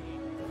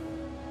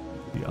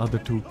 The other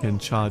two can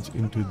charge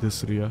into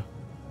this rear.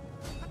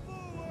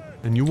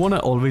 And you want to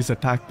always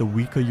attack the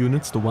weaker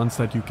units, the ones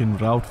that you can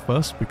rout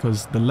first,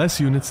 because the less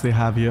units they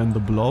have here in the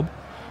blob,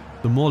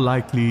 the more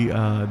likely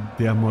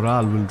their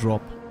morale will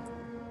drop.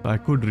 So I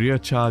could rear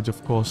charge,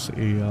 of course,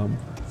 a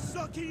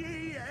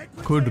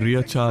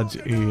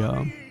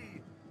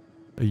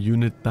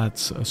unit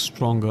that's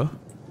stronger.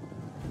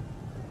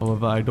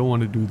 However, I don't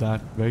want to do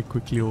that. Very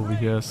quickly over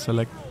here,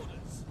 select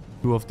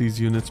two of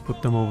these units,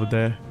 put them over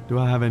there. Do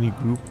I have any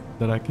group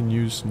that I can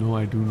use? No,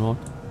 I do not.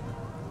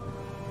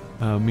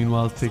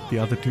 Meanwhile, take the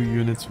other two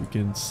units. We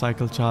can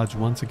cycle charge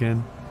once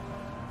again.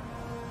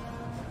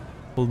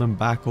 Pull them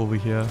back over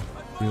here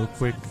real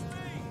quick.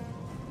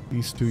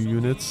 These two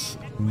units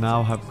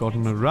now have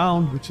gotten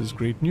around, which is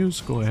great news.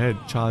 Go ahead,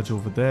 charge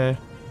over there.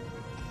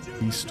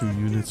 These two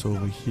units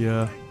over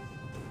here.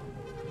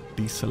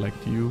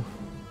 Deselect you.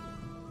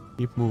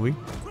 Keep moving.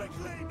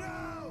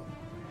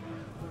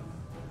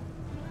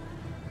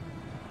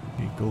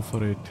 Okay, go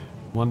for it.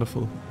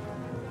 Wonderful.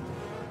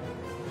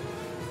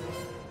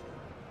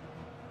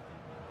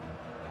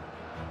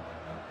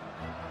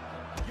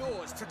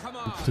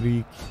 Group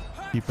 3,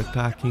 keep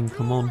attacking,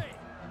 come on.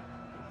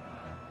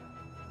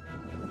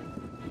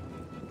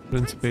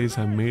 Principes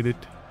have made it.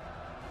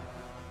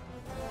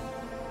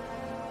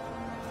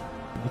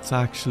 Let's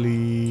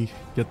actually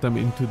get them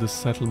into the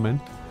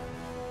settlement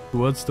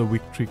towards the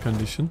victory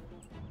condition.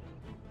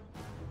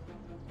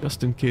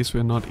 Just in case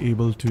we're not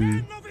able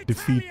to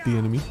defeat the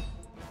enemy.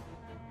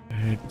 Go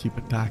ahead, keep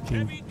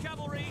attacking.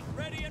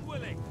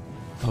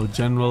 Our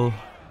general,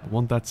 I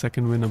want that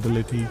second win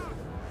ability.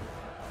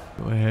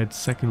 Go ahead,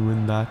 second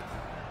win that.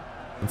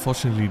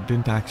 Unfortunately,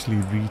 didn't actually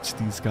reach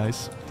these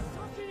guys.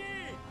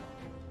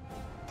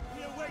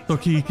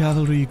 Toki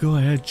cavalry, go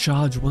ahead,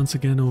 charge once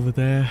again over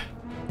there.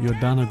 You've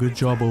done a good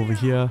job over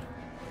here.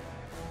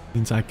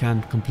 Means I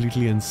can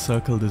completely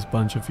encircle this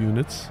bunch of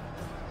units.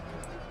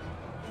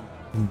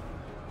 And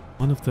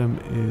one of them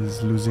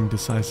is losing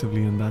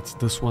decisively, and that's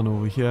this one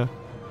over here.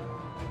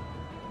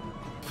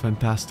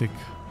 Fantastic.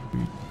 We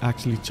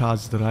actually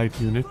charged the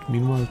right unit.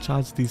 Meanwhile,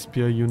 charge these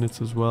spear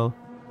units as well.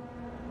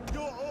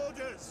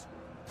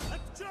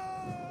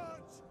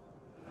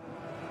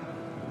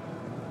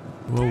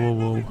 Whoa, whoa,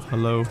 whoa.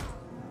 Hello.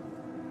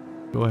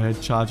 Go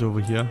ahead, charge over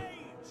here.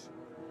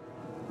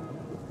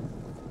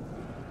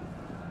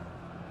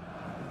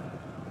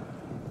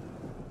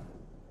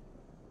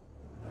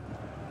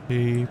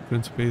 Okay,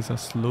 Principes are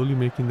slowly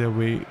making their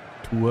way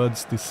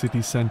towards the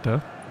city center,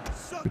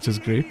 which is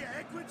great.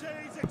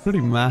 A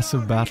pretty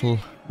massive battle,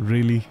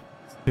 really.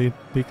 It's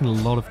taken a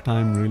lot of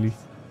time, really.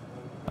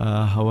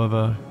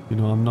 However, you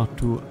know, I'm not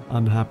too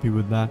unhappy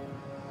with that.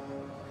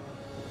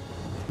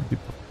 The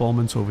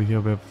performance over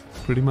here, we've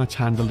pretty much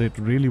handled it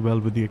really well,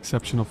 with the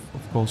exception of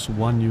course,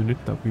 one unit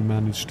that we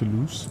managed to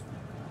lose.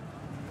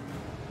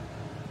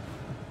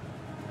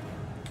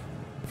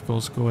 Of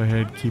course, go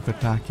ahead, keep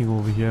attacking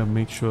over here.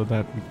 Make sure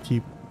that we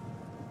keep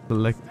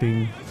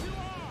selecting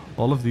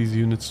all of these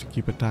units to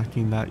keep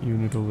attacking that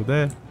unit over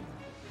there.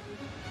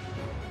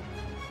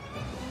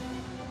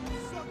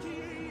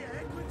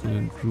 And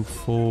then group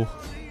 4.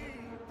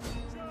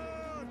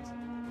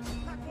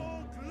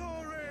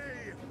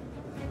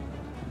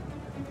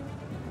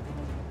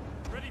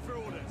 Ready for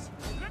orders.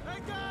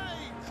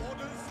 Engage!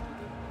 Orders.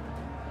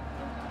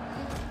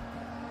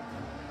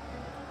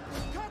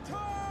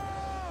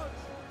 Carthage!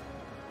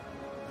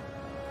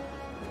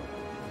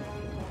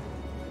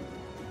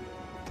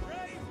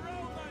 Brave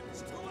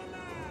Romans to a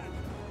man!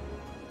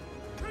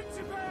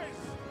 Principes!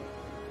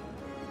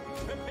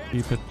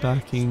 Keep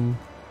attacking.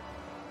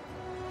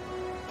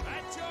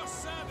 At your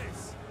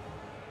service!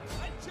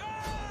 And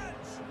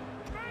charge!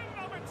 Bring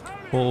the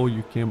battalion! Oh,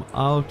 you came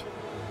out.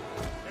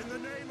 In the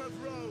name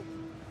of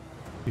Rome!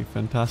 Okay,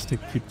 fantastic.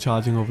 Keep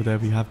charging over there.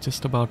 We have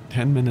just about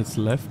 10 minutes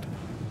left.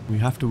 We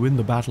have to win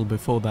the battle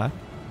before that.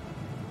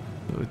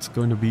 So it's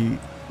going to be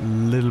a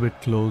little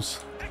bit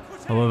close.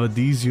 However,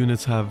 these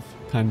units have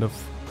kind of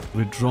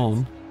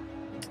withdrawn.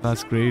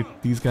 That's great.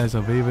 These guys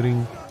are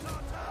wavering.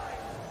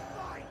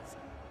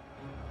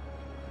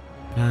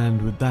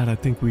 And with that, I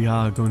think we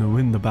are going to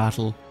win the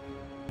battle.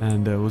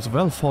 And it was a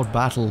well-fought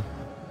battle.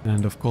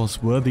 And of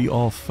course, worthy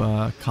of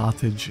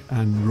Carthage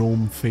and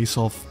Rome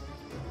face-off.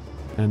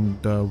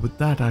 And with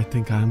that, I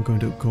think I'm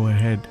going to go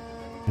ahead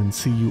and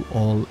see you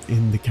all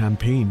in the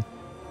campaign.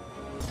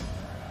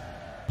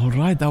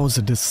 Alright, that was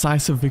a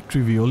decisive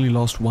victory. We only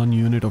lost one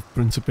unit of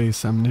Principe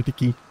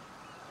Samnitiki.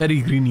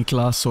 Peregrini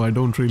class, so I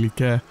don't really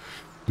care.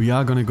 We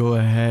are going to go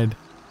ahead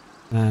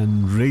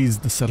and raise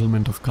the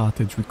settlement of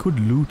Carthage. We could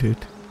loot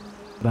it,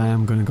 but I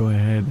am going to go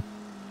ahead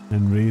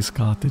and raise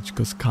Carthage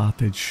because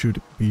Carthage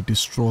should be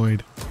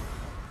destroyed.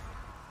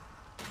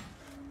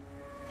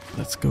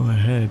 Let's go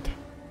ahead.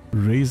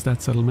 Raise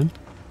that settlement.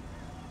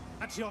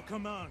 At your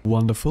command!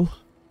 Wonderful.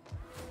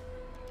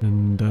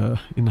 And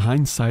in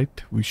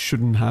hindsight, we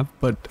shouldn't have.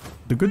 But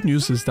the good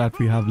news is that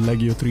we have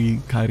Legio 3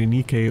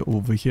 Kyrenike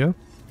over here.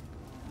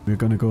 We're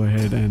going to go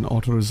ahead and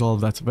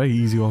auto-resolve. That's a very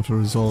easy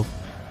auto-resolve.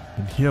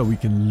 And here we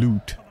can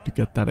loot to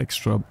get that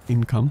extra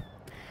income.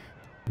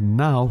 And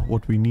now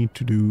what we need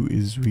to do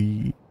is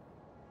we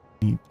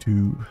need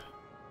to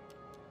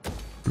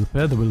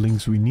repair the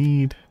buildings we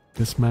need.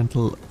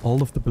 Dismantle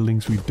all of the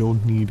buildings we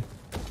don't need.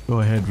 Go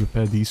ahead,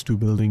 repair these 2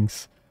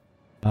 buildings.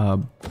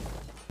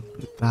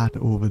 Put that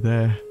over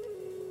there.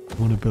 I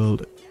want to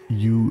build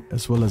you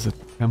as well as a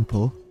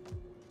temple.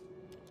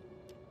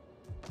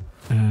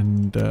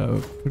 And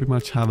pretty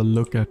much have a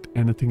look at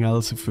anything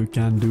else, if we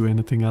can do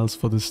anything else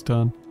for this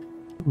turn.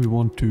 We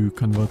want to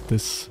convert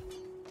this.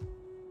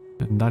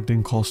 And that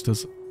didn't cost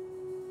us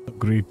a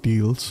great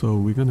deal. So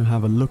we're going to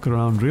have a look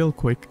around real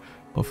quick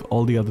of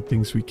all the other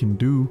things we can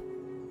do.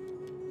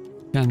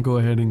 Can go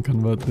ahead and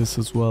convert this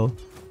as well.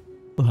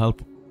 Will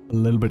help a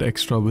little bit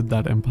extra with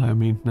that empire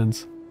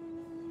maintenance.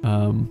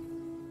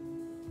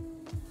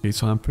 Okay,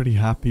 so I'm pretty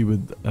happy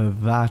with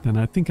that, and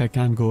I think I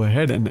can go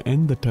ahead and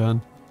end the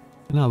turn,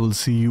 and I will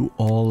see you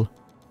all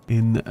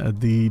in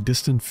the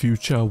distant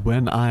future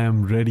when I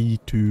am ready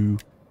to,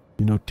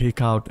 you know,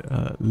 take out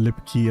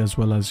Lipki as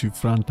well as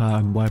Ufranta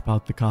and wipe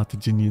out the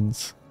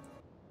Carthaginians.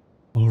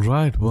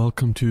 Alright,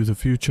 welcome to the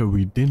future.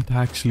 We didn't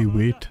actually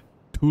wait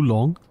too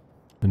long,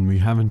 and we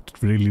haven't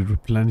really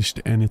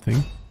replenished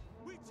anything.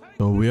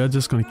 So we are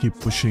just going to keep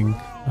pushing.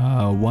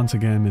 Once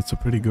again, it's a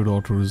pretty good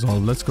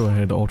auto-resolve. Let's go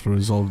ahead,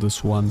 auto-resolve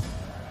this one.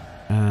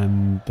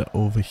 And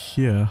over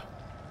here,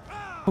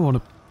 I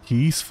want to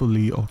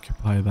peacefully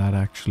occupy that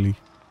actually.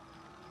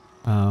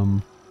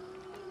 Do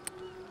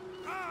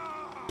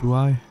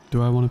I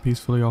want to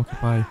peacefully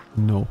occupy?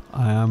 No,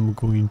 I am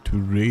going to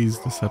raise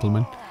the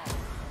settlement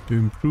to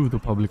improve the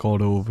public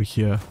order over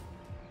here.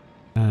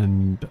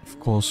 And of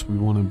course, we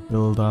want to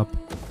build up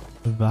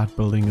that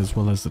building as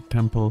well as the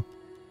temple.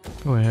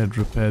 Go ahead,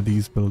 repair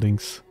these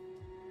buildings.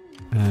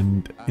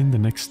 And in the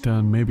next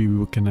turn, maybe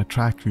we can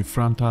attract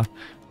Ufranta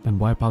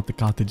and wipe out the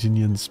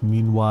Carthaginians.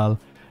 Meanwhile,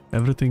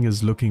 everything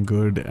is looking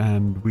good,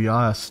 and we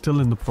are still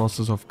in the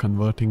process of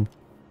converting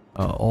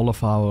all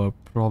of our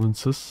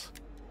provinces.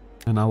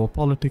 And our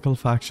political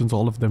factions,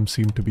 all of them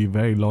seem to be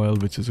very loyal,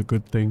 which is a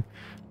good thing.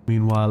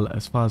 Meanwhile,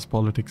 as far as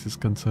politics is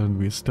concerned,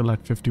 we're still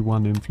at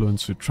 51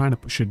 influence. We're trying to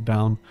push it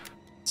down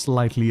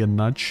slightly a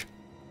nudge.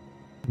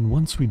 And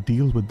once we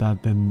deal with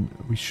that, then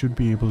we should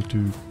be able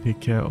to take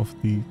care of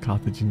the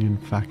Carthaginian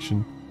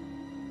faction.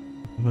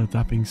 With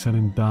that being said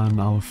and done,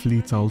 our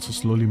fleets are also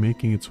slowly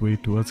making its way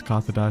towards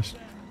Carthage.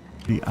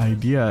 The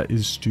idea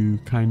is to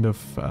kind of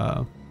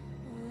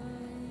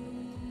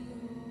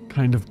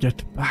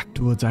get back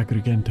towards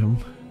Agrigentum.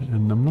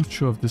 And I'm not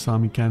sure if this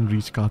army can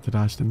reach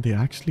Carthage, and they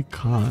actually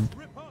can't.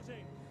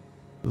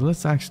 So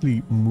let's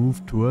actually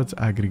move towards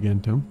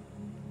Agrigentum.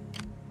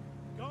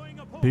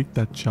 Take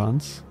that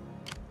chance.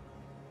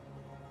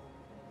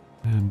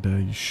 And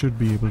you should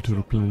be able to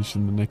replenish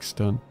in the next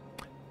turn.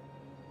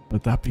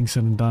 But that being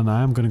said and done,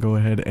 I am going to go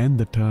ahead and end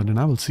the turn, and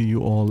I will see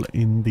you all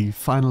in the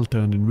final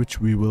turn in which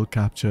we will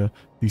capture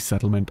the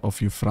settlement of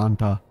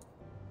Ufranta.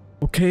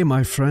 Okay,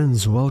 my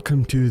friends,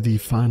 welcome to the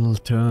final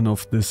turn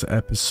of this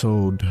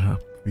episode.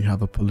 We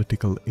have a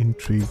political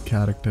intrigue.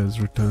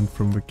 Characters returned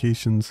from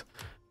vacations.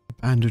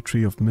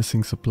 Banditry of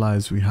missing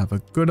supplies. We have a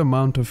good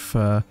amount of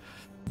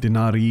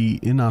denarii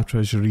in our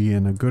treasury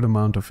and a good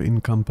amount of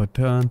income per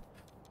turn.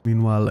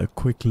 Meanwhile, a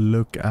quick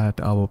look at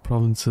our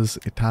provinces.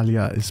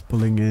 Italia is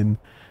pulling in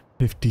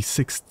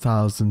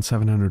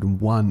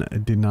 56,701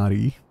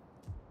 denarii.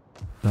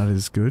 That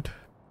is good.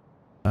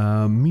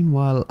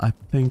 Meanwhile, I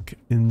think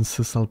in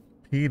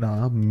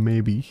Cisalpina,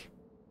 maybe,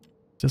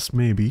 just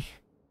maybe,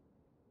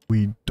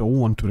 we don't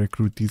want to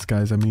recruit these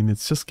guys. I mean,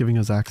 it's just giving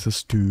us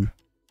access to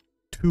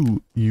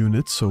 2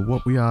 units. So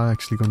what we are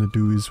actually going to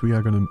do is we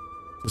are going to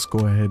just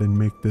go ahead and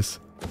make this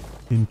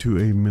into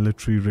a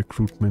military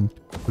recruitment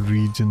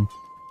region.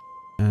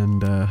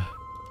 And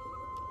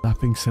that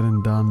being said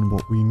and done,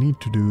 what we need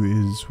to do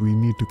is we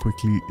need to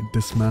quickly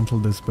dismantle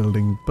this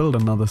building, build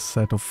another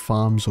set of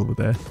farms over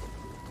there.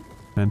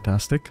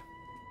 Fantastic.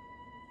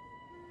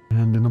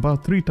 And in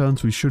about 3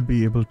 turns, we should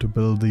be able to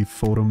build the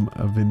Forum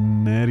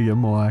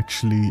Vinarium, or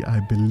actually,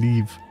 I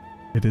believe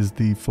it is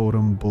the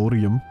Forum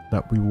Boreum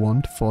that we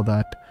want for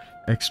that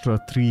extra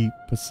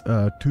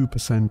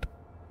 2%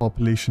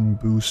 population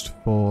boost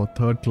for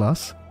 3rd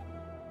class.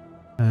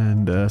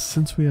 And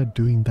since we are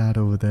doing that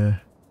over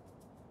there,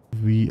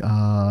 we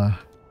are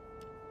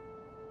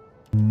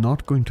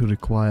not going to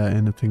require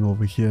anything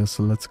over here.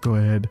 So let's go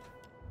ahead,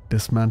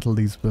 dismantle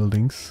these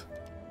buildings.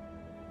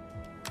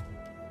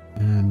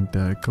 And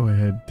go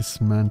ahead,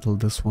 dismantle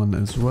this one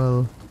as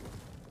well.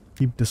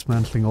 Keep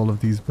dismantling all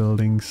of these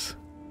buildings.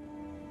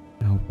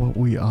 Now what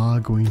we are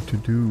going to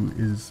do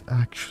is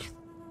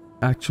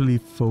actually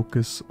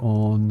focus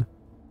on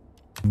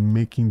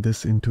making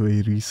this into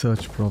a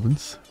research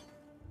province.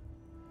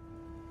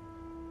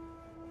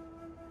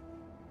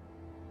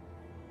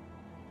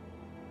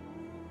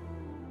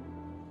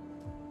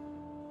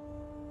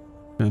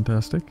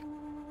 Fantastic.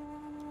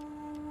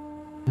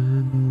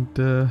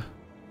 And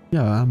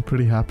yeah, I'm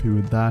pretty happy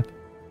with that.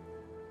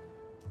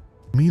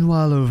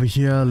 Meanwhile, over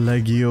here,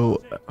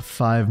 Legio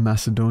 5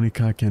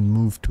 Macedonica can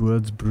move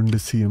towards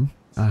Brundisium.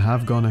 I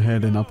have gone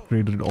ahead and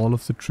upgraded all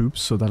of the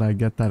troops so that I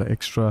get that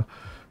extra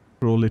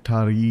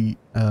proletari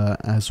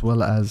as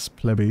well as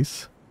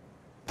plebes.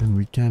 And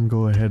we can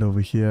go ahead over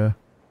here,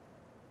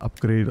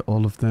 upgrade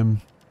all of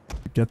them,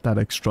 get that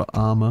extra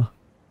armor.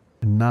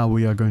 And now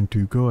we are going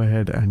to go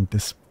ahead and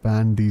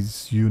disband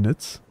these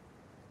units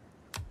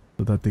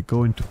so that they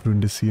go into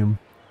Brundisium.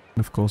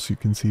 And of course, you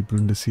can see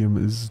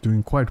Brundisium is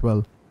doing quite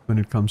well when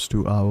it comes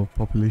to our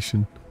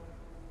population.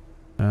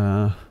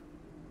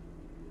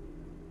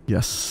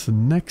 Yes,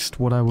 next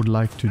what I would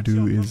like to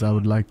do is I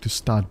would like to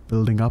start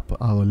building up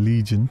our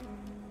legion.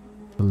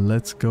 So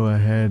let's go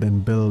ahead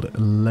and build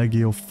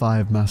Legio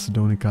 5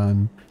 Macedonica.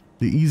 And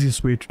the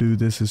easiest way to do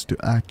this is to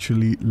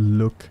actually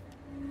look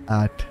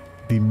at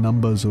the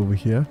numbers over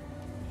here.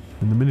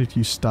 And the minute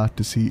you start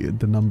to see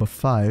the number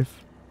 5,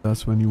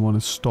 that's when you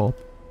want to stop.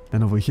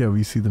 And over here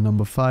we see the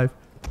number 5.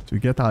 So we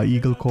get our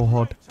Eagle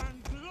cohort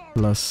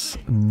plus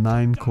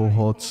 9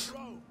 cohorts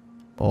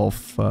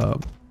of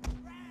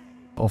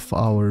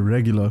our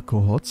regular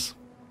cohorts.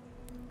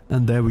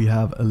 And there we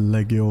have a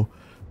Legio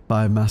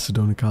 5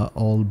 Macedonica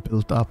all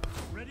built up.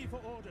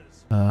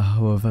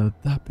 However,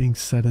 that being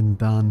said and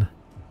done,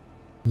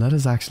 let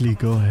us actually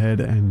go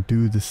ahead and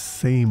do the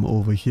same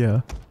over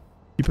here.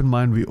 Keep in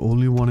mind we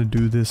only want to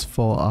do this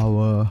for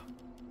our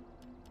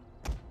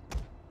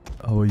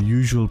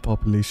usual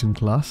population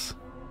class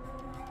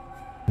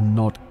and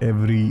not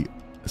every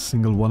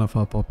single one of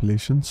our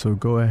population. So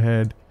go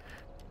ahead,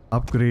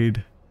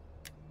 upgrade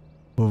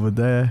over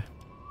there,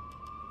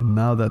 and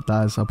now that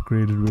that is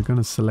upgraded, we're going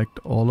to select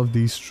all of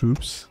these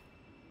troops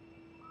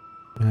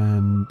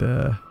and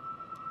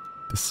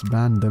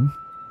disband them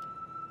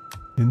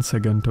in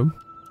Saguntum.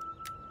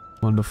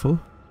 Wonderful.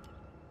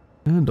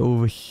 And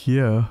over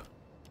here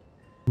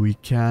we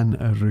can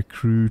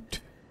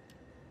recruit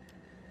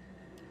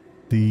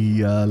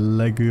the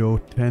Legio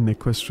 10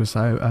 Equestris.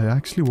 I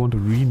actually want to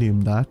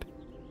rename that,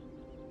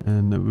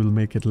 and we'll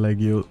make it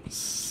Legio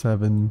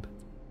 7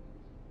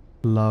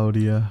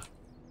 Claudia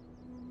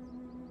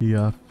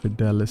Pia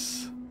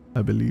Fidelis,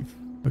 I believe.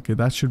 Okay,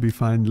 that should be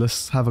fine.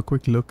 Let's have a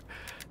quick look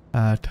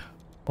at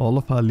all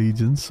of our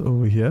legions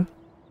over here.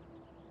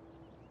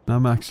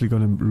 I'm actually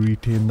going to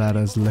retain that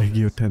as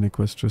Legio 10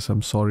 Equestris.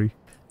 I'm sorry,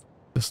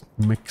 just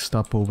mixed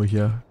up over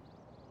here.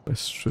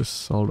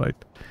 Equestris, alright.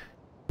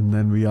 And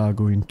then we are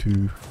going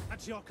to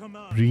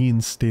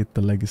reinstate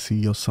the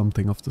legacy or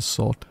something of the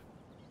sort.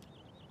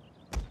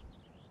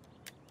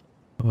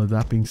 Well,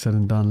 that being said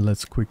and done,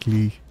 let's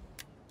quickly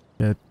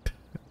get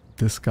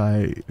this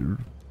guy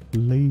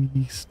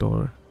replaced,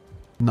 or...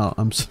 No,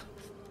 I'm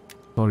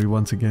sorry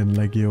once again,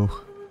 Legio.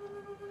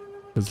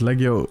 Because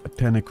Legio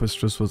 10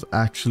 Equestris was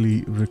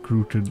actually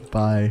recruited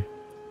by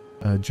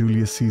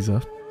Julius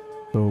Caesar.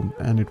 So,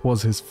 and it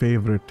was his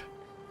favorite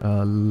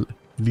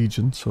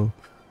legion, so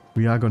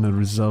we are going to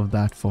reserve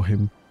that for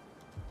him.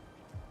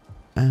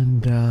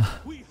 And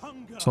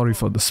sorry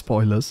for the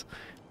spoilers.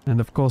 And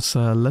of course,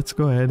 let's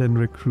go ahead and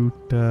recruit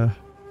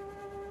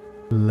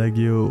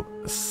Legio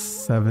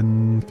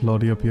 7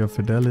 Claudia Pia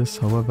Fidelis.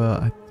 However,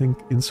 I think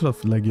instead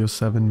of Legio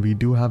 7, we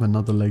do have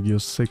another Legio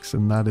 6,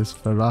 and that is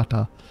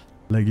Ferrata.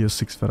 Legio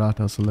 6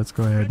 Ferrata. So let's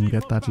go ahead and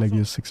get that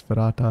Legio 6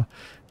 Ferrata.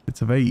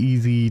 It's a very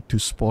easy to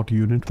spot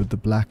unit with the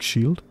black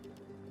shield.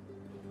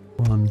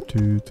 1,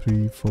 2,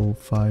 3, 4,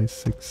 5,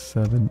 6,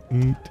 7,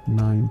 8,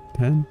 9,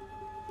 10.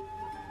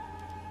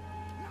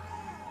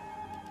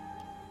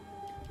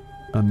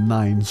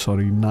 9,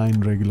 sorry,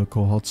 9 regular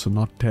cohorts, so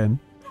not 10.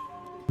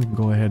 We can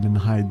go ahead and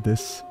hide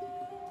this.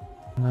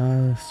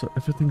 So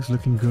everything's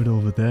looking good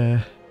over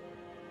there.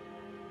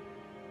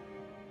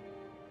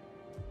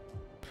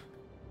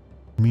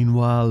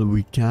 Meanwhile,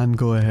 we can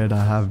go ahead.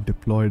 I have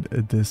deployed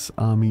this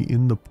army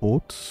in the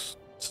ports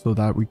so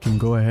that we can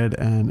go ahead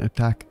and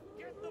attack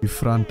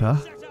Ifranta.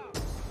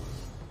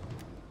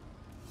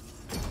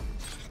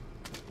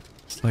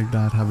 Just like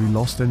that. Have we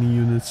lost any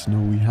units? No,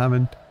 we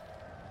haven't.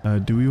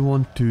 Do we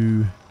want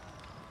to...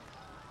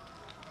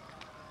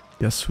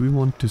 Yes, we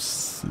want to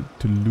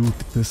loot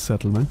this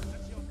settlement.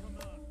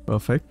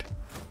 Perfect.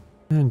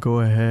 And go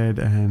ahead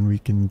and we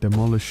can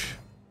demolish.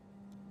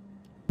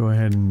 Go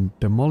ahead and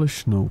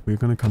demolish. No, we're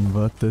going to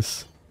convert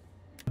this.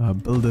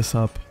 Build this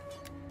up.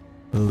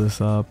 Build this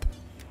up.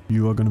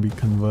 You are going to be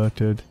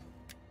converted.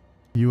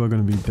 You are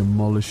going to be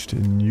demolished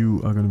and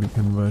you are going to be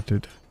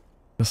converted.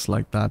 Just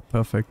like that.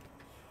 Perfect.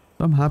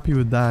 So I'm happy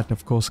with that.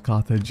 Of course,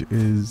 Carthage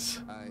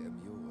is...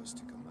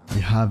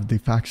 We have the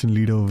faction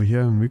leader over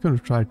here and we're going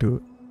to try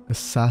to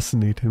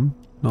assassinate him,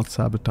 not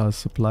sabotage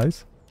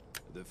supplies.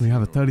 We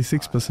have a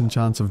 36%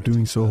 chance of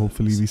doing so.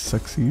 Hopefully we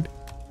succeed.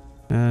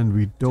 And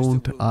we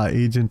don't. Our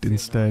agent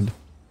instead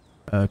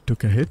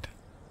took a hit.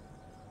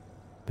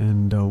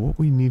 And what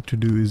we need to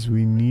do is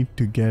we need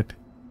to get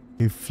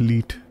a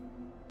fleet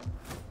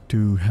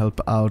to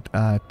help out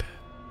at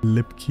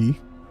Lipki,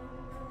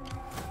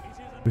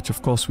 which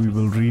of course we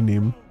will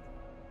rename.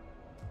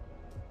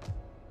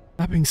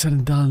 That being said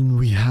and done,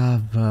 we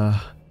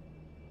have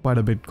quite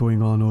a bit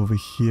going on over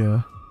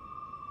here.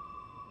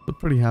 So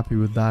pretty happy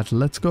with that.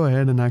 Let's go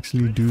ahead and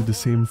actually do the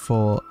same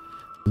for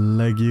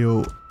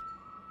Legio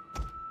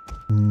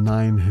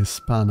 9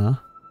 Hispana.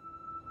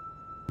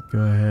 Go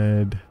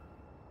ahead,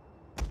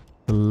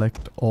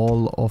 select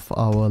all of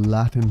our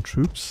Latin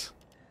troops,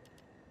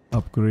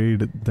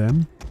 upgrade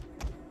them.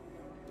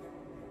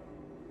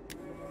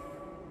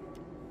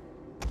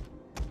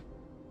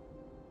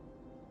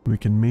 We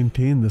can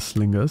maintain the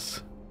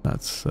slingers.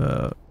 That's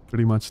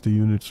pretty much the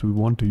units we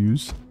want to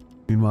use.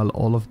 Meanwhile,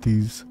 all of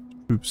these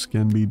troops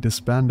can be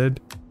disbanded.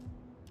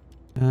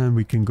 And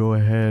we can go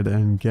ahead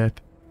and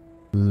get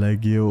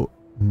Legio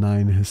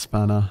 9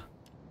 Hispana.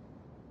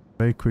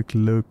 Very quick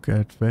look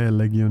at where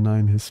Legio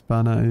 9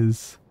 Hispana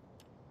is.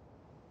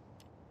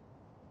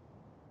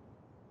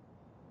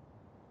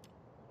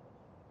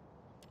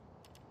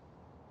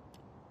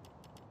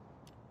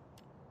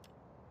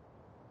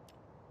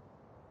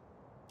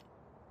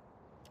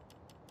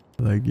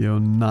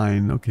 Legio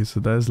 9. Okay,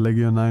 so there's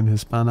Legio 9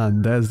 Hispana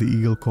and there's the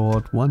Eagle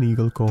cohort. One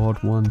Eagle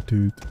cohort. 1,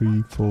 2,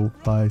 3, 4,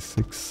 5,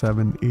 6,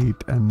 7, 8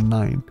 and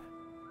 9.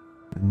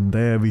 And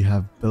there we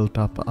have built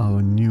up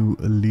our new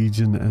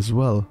legion as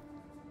well.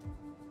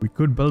 We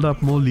could build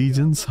up more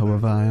legions.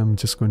 However, I am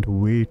just going to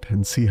wait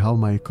and see how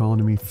my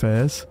economy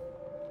fares.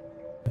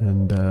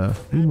 And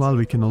meanwhile,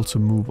 we can also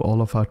move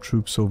all of our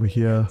troops over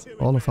here.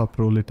 All of our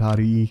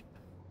proletarii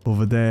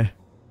over there.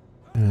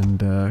 And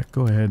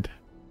go ahead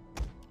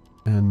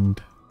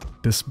and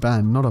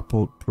disband, not a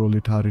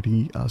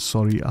proletariat,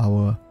 sorry,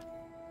 our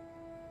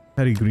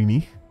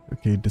Peregrini.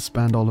 Okay,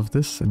 disband all of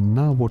this. And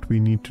now what we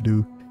need to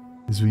do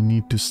is we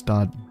need to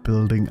start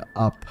building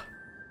up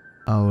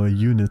our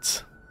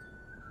units.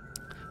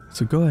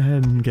 So go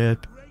ahead and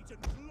get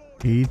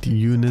 8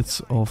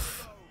 units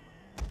of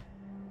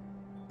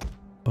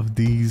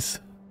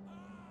these.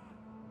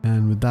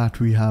 And with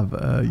that we have,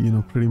 you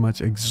know, pretty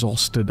much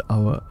exhausted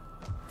our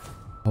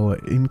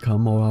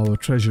income or our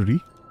treasury.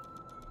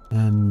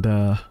 And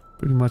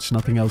pretty much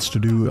nothing else to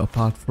do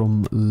apart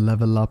from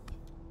level up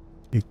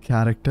a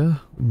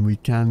character. We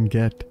can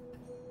get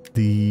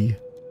the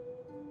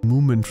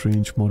movement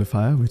range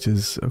modifier, which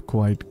is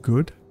quite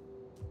good.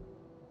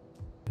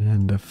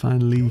 And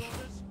finally,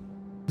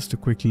 just a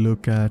quick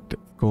look at,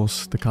 of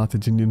course, the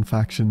Carthaginian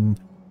faction.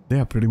 They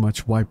are pretty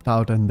much wiped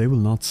out and they will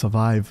not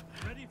survive.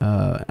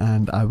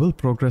 And I will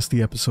progress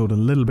the episode a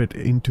little bit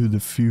into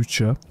the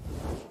future.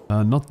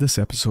 Not this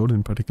episode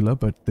in particular,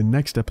 but the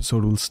next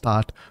episode will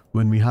start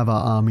when we have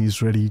our armies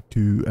ready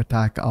to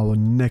attack our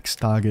next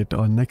target,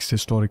 our next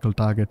historical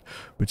target,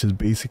 which is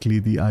basically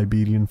the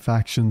Iberian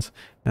factions.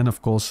 And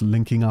of course,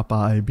 linking up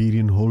our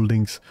Iberian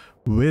holdings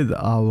with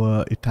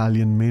our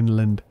Italian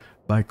mainland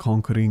by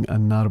conquering a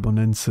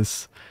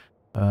Narbonensis,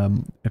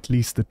 at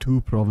least the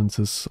 2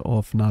 provinces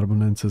of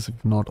Narbonensis,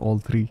 if not all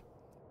 3.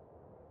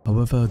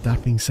 However,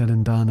 that being said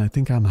and done, I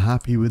think I'm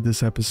happy with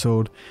this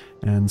episode,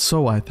 and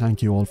so I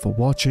thank you all for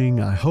watching.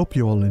 I hope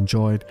you all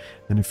enjoyed,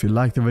 and if you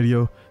liked the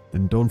video,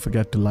 then don't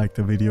forget to like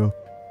the video,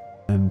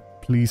 and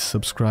please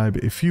subscribe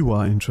if you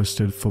are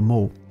interested for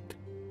more.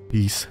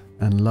 Peace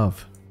and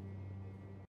love.